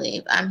killed, I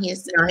believe.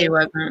 He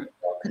wasn't.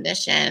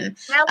 Condition.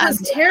 That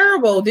was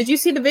terrible. Did you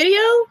see the video?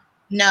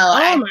 No.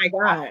 Oh my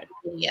God.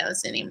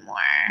 Videos anymore.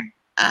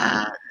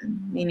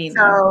 Me neither.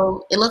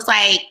 So it looks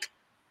like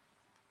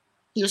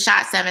he was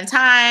shot 7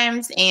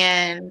 times,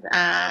 and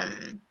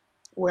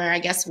we're, I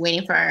guess,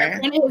 waiting for.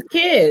 And his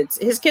kids.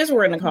 His kids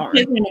were in the car.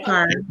 So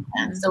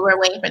we're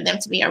waiting for them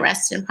to be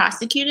arrested and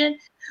prosecuted.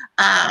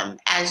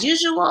 As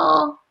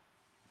usual,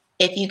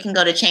 if you can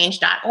go to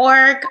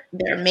change.org,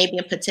 there may be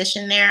a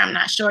petition there. I'm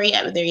not sure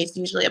yet, but there is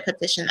usually a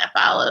petition that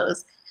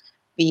follows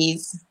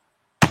these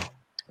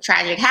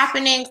tragic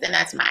happenings, and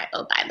that's my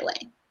vote, by the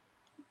way.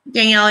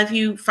 Danielle, if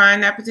you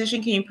find that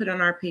petition, can you put it on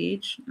our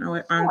page? I'll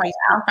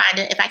find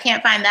it. If I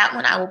can't find that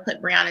one, I will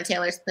put Breonna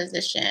Taylor's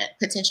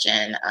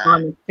petition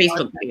on the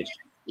Facebook page.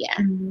 Yeah.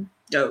 Mm-hmm.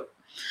 Dope.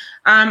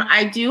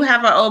 I do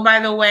have a by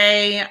the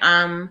way,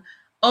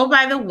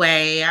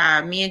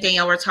 me and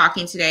Danielle were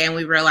talking today, and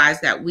we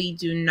realized that we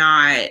do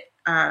not,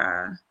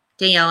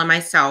 Danielle and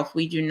myself,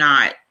 we do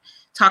not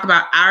talk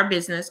about our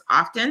business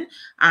often.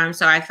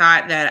 So I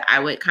thought that I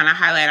would kind of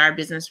highlight our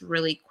business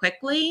really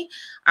quickly.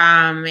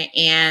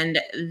 And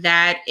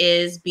that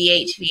is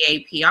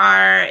BHVA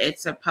PR.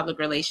 It's a public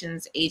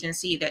relations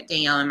agency that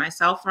Danielle and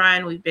myself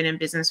run. We've been in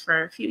business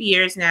for a few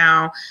years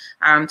now.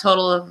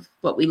 Total of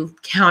what we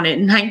counted,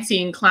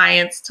 19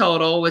 clients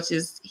total, which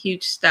is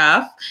huge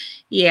stuff.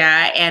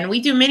 Yeah. And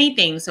we do many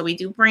things. So we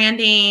do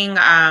branding.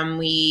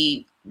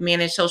 We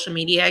manage social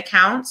media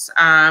accounts.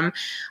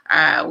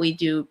 We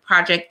do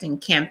project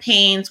and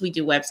campaigns. We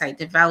do website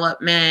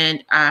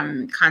development,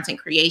 content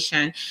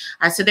creation.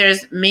 So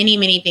there's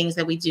many things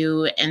that we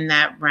do in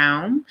that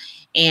realm.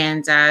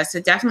 And so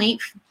definitely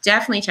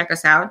check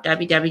us out,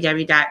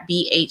 www.bhvapr.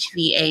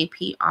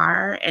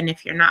 And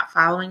if you're not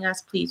following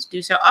us, please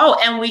do so. Oh,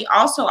 and we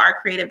also are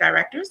creative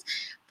directors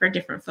for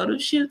different photo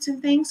shoots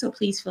and things. So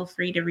please feel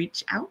free to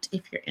reach out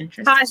if you're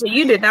interested. Tasha,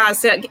 you did not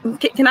say.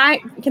 Can I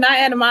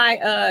add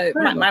my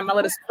my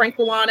little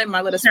sprinkle on it?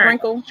 My little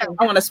sprinkle.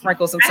 I want to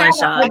sprinkle some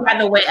sunshine. By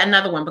the way,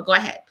 another one, but go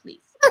ahead,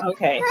 please.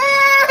 Okay.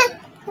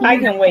 I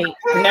can wait.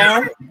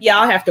 No? Yeah,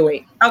 I'll have to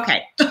wait.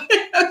 Okay.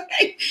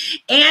 Okay.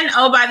 And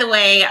by the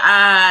way,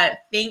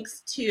 thanks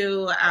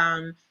to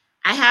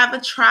I have a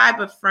tribe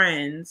of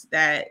friends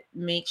that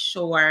make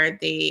sure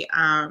they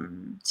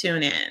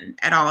tune in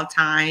at all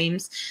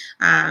times.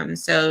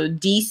 So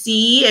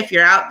DC, if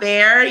you're out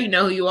there, you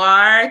know who you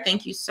are.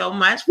 Thank you so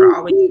much for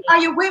always. Are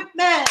you with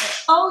me?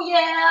 Oh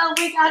yeah,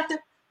 we got the.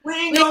 We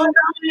ain't going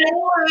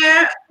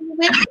nowhere.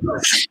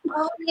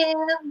 Oh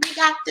yeah, we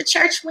got the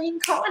church. We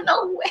ain't going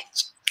nowhere.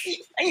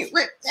 Ain't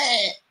with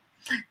that.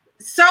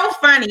 So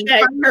funny.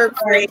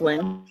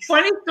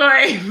 Funny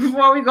story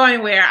before we go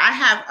anywhere. I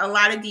have a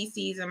lot of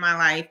DCs in my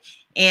life,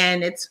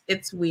 and it's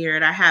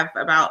weird. I have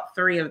about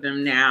 3 of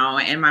them now,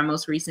 and my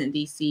most recent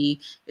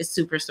DC is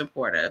super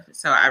supportive.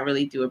 So I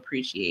really do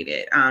appreciate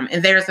it.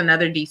 And there's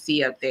another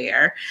DC up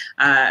there.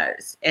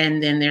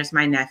 And then there's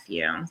my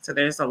nephew. So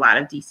there's a lot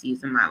of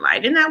DCs in my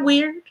life. Isn't that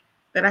weird?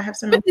 That I have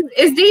some.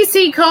 Is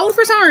DC code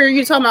for something, or are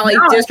you talking about like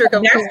district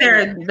of?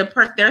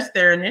 There's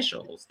their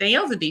initials.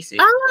 Danielle's a DC.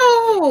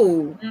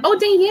 Oh,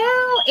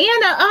 Danielle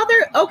and the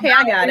other. Okay,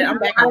 I got it. I'm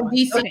back on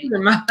DC.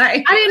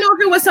 Okay. I didn't know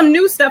if it was some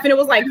new stuff and it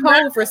was like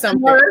code for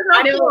something.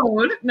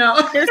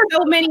 No, there's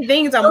so many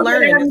things I'm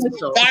learning.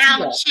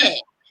 Down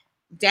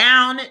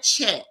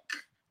chick.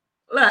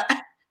 Look.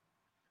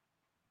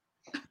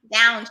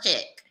 Down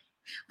chick.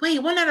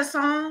 Wait, wasn't that a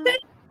song?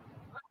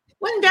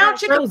 Wasn't Down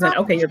Chick Frozen?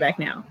 Okay, you're back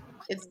now.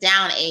 It's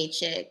Down a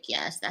Chick.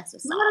 Yes, that's a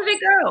song. Where did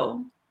it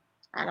go?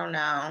 I don't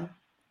know.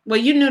 Well,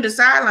 you knew the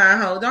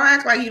sideline hoe. Don't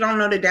act like you don't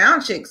know the Down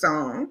Chick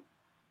song.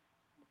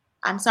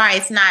 I'm sorry,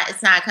 it's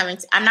not coming.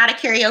 I'm not a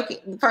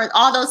karaoke. For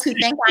all those who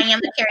think I am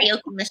a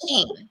karaoke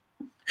machine.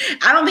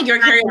 I don't think you're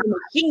a karaoke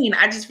machine.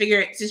 I just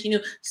figured since you knew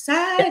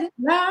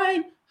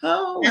sideline,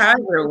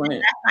 however it went.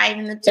 That's not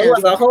even the It tune.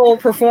 was a whole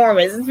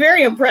performance. It's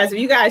very impressive.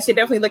 You guys should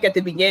definitely look at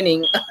the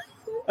beginning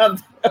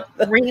of the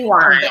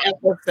Rewind.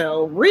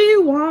 episode.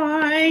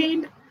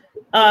 Rewind.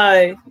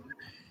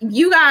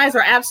 You guys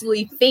are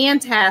absolutely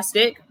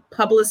fantastic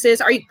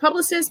publicists. Are you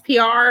publicists,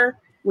 PR?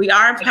 We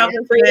are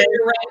public content creators.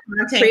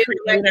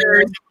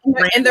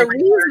 And the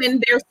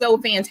reason they're so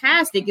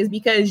fantastic is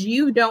because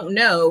you don't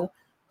know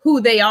who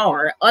they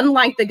are.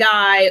 Unlike the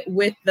guy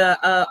with the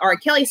R.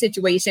 Kelly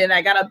situation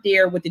that got up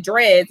there with the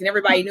dreads and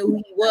everybody knew who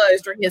he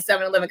was during his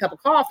 7-Eleven cup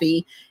of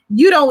coffee.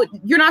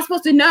 You're not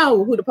supposed to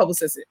know who the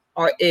publicist is.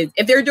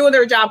 If they're doing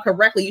their job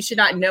correctly, you should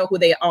not know who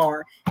they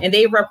are. And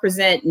they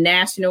represent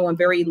national and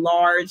very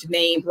large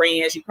name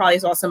brands. You probably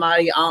saw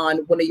somebody on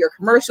one of your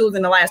commercials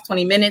in the last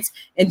 20 minutes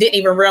and didn't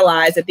even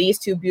realize that these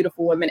two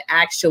beautiful women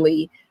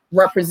actually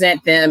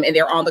represent them and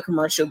they're on the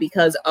commercial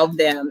because of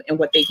them and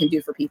what they can do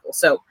for people.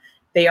 So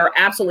they are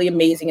absolutely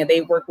amazing, and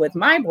they work with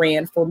my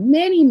brand for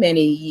many,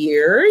 many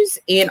years,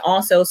 and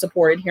also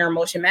supported Hair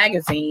Motion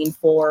Magazine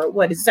for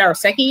what is this, our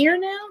second year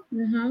now?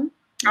 Mm-hmm.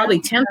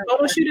 Probably 10th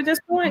photo shoot at this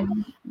point.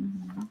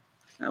 Mm-hmm.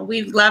 So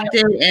we've loved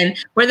it, and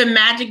we're the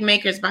magic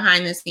makers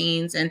behind the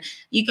scenes, and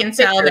you can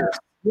tell that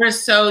we're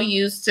so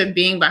used to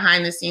being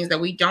behind the scenes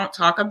that we don't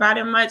talk about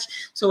it much.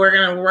 So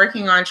we're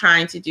working on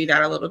trying to do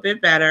that a little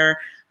bit better.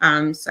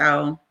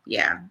 So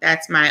yeah,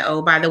 that's my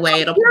by the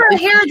way, it'll you're a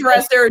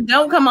hairdresser.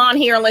 Don't come on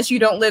here unless you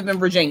don't live in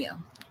Virginia.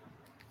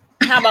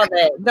 How about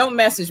that? Don't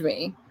message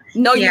me.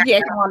 No, you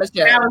can't come on the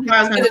show. I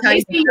was going to tell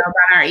you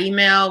about our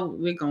email.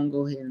 We're going to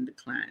go ahead and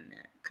decline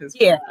that because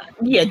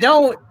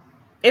don't.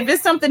 If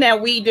it's something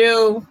that we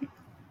do,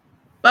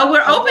 but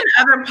we're open to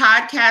other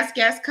podcast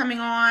guests coming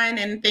on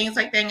and things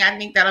like that. I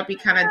think that'll be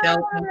kind of dope.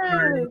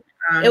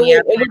 It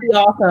would be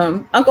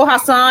awesome. Uncle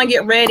Hassan,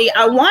 get ready.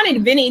 I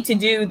wanted Vinny to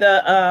do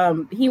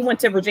the he went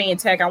to Virginia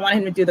Tech. I wanted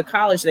him to do the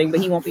college thing, but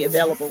he won't be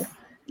available.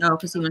 No,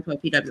 because he went to a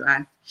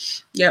PWI.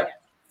 Yep.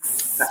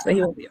 So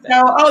he won't be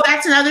available. So,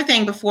 that's another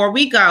thing. Before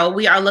we go,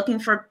 we are looking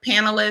for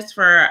panelists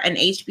for an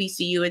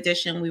HBCU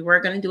edition. We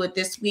were going to do it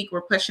this week.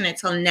 We're pushing it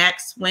till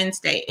next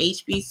Wednesday,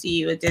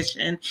 HBCU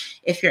edition.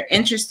 If you're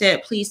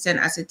interested, please send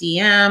us a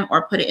DM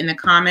or put it in the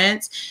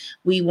comments.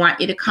 We want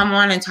you to come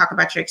on and talk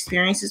about your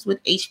experiences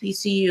with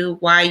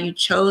HBCU, why you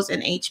chose an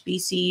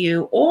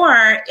HBCU,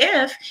 or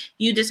if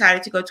you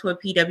decided to go to a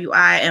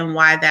PWI and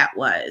why that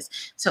was.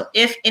 So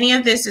if any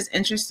of this is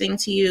interesting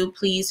to you,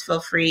 please feel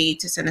free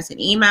to send us an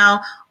email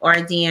or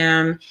a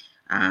DM.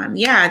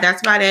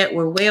 That's about it.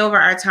 We're way over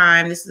our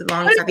time. This is the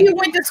longest. What if you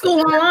went to school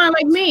online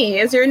like me?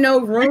 Is there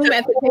no room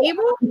at the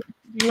table?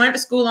 If you went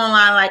to school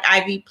online like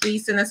Ivy,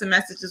 please send us a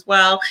message as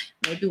well.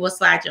 Maybe we'll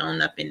slide you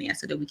on up in there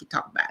so that we can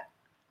talk about it.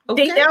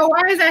 Okay.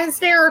 Why is that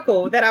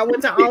hysterical that I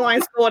went to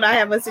online school and I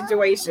have a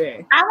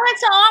situation? I went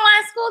to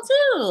online school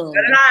too. So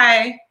did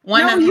I.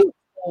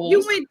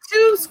 You went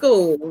to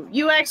school.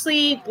 You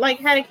actually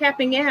had a cap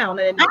and gown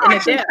and a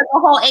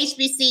whole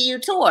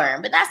HBCU tour,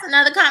 but that's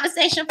another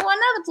conversation for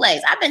another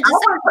place. I've been I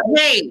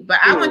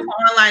went to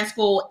online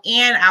school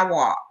and I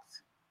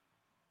walked.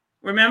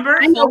 Remember?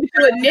 I know you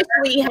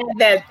initially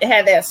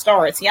had that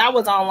start. See, I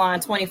was online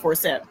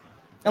 24/7,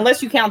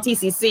 unless you count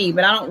TCC,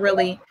 but I don't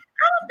think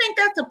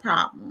that's a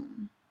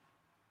problem.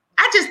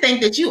 I just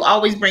think that you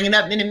always bring it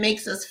up and it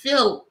makes us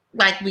feel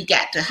like we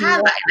got to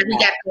highlight it. We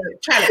got to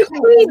try to.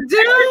 We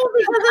do,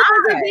 because it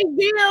was a big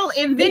deal.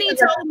 And Vinny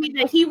told me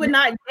that he would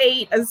not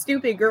date a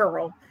stupid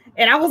girl.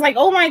 And I was like,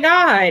 oh my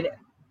God.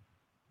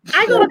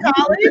 I go to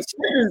college. This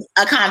is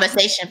a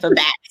conversation for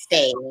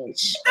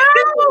backstage.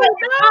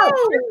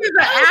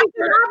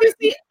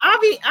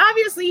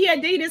 Obviously, he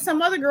had dated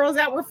some other girls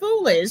that were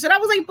foolish. And I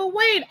was like, but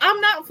wait,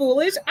 I'm not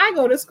foolish. I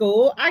go to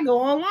school. I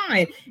go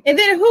online. And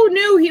then who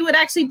knew he would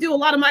actually do a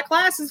lot of my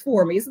classes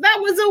for me? So that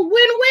was a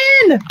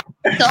win-win.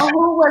 So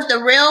who was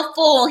the real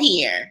fool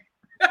here?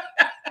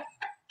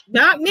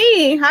 Not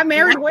me. I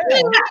married well.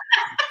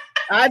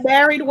 I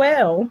married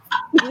well.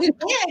 Yeah,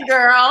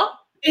 girl.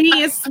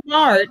 He is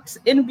smart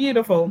and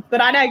beautiful,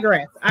 but I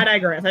digress. I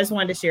just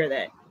wanted to share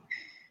that.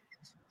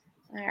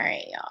 All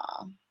right,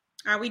 y'all.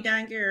 Are we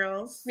done,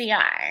 girls? We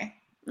are.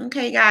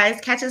 Okay,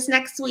 guys. Catch us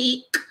next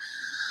week.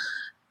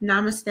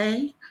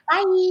 Namaste.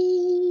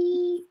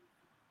 Bye.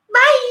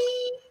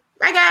 Bye.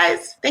 Bye,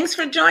 guys. Thanks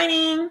for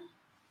joining.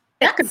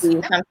 That could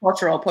be some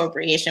cultural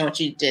appropriation, what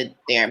you did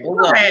there.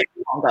 But I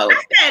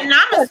said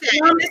namaste.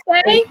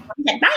 Namaste. Bye.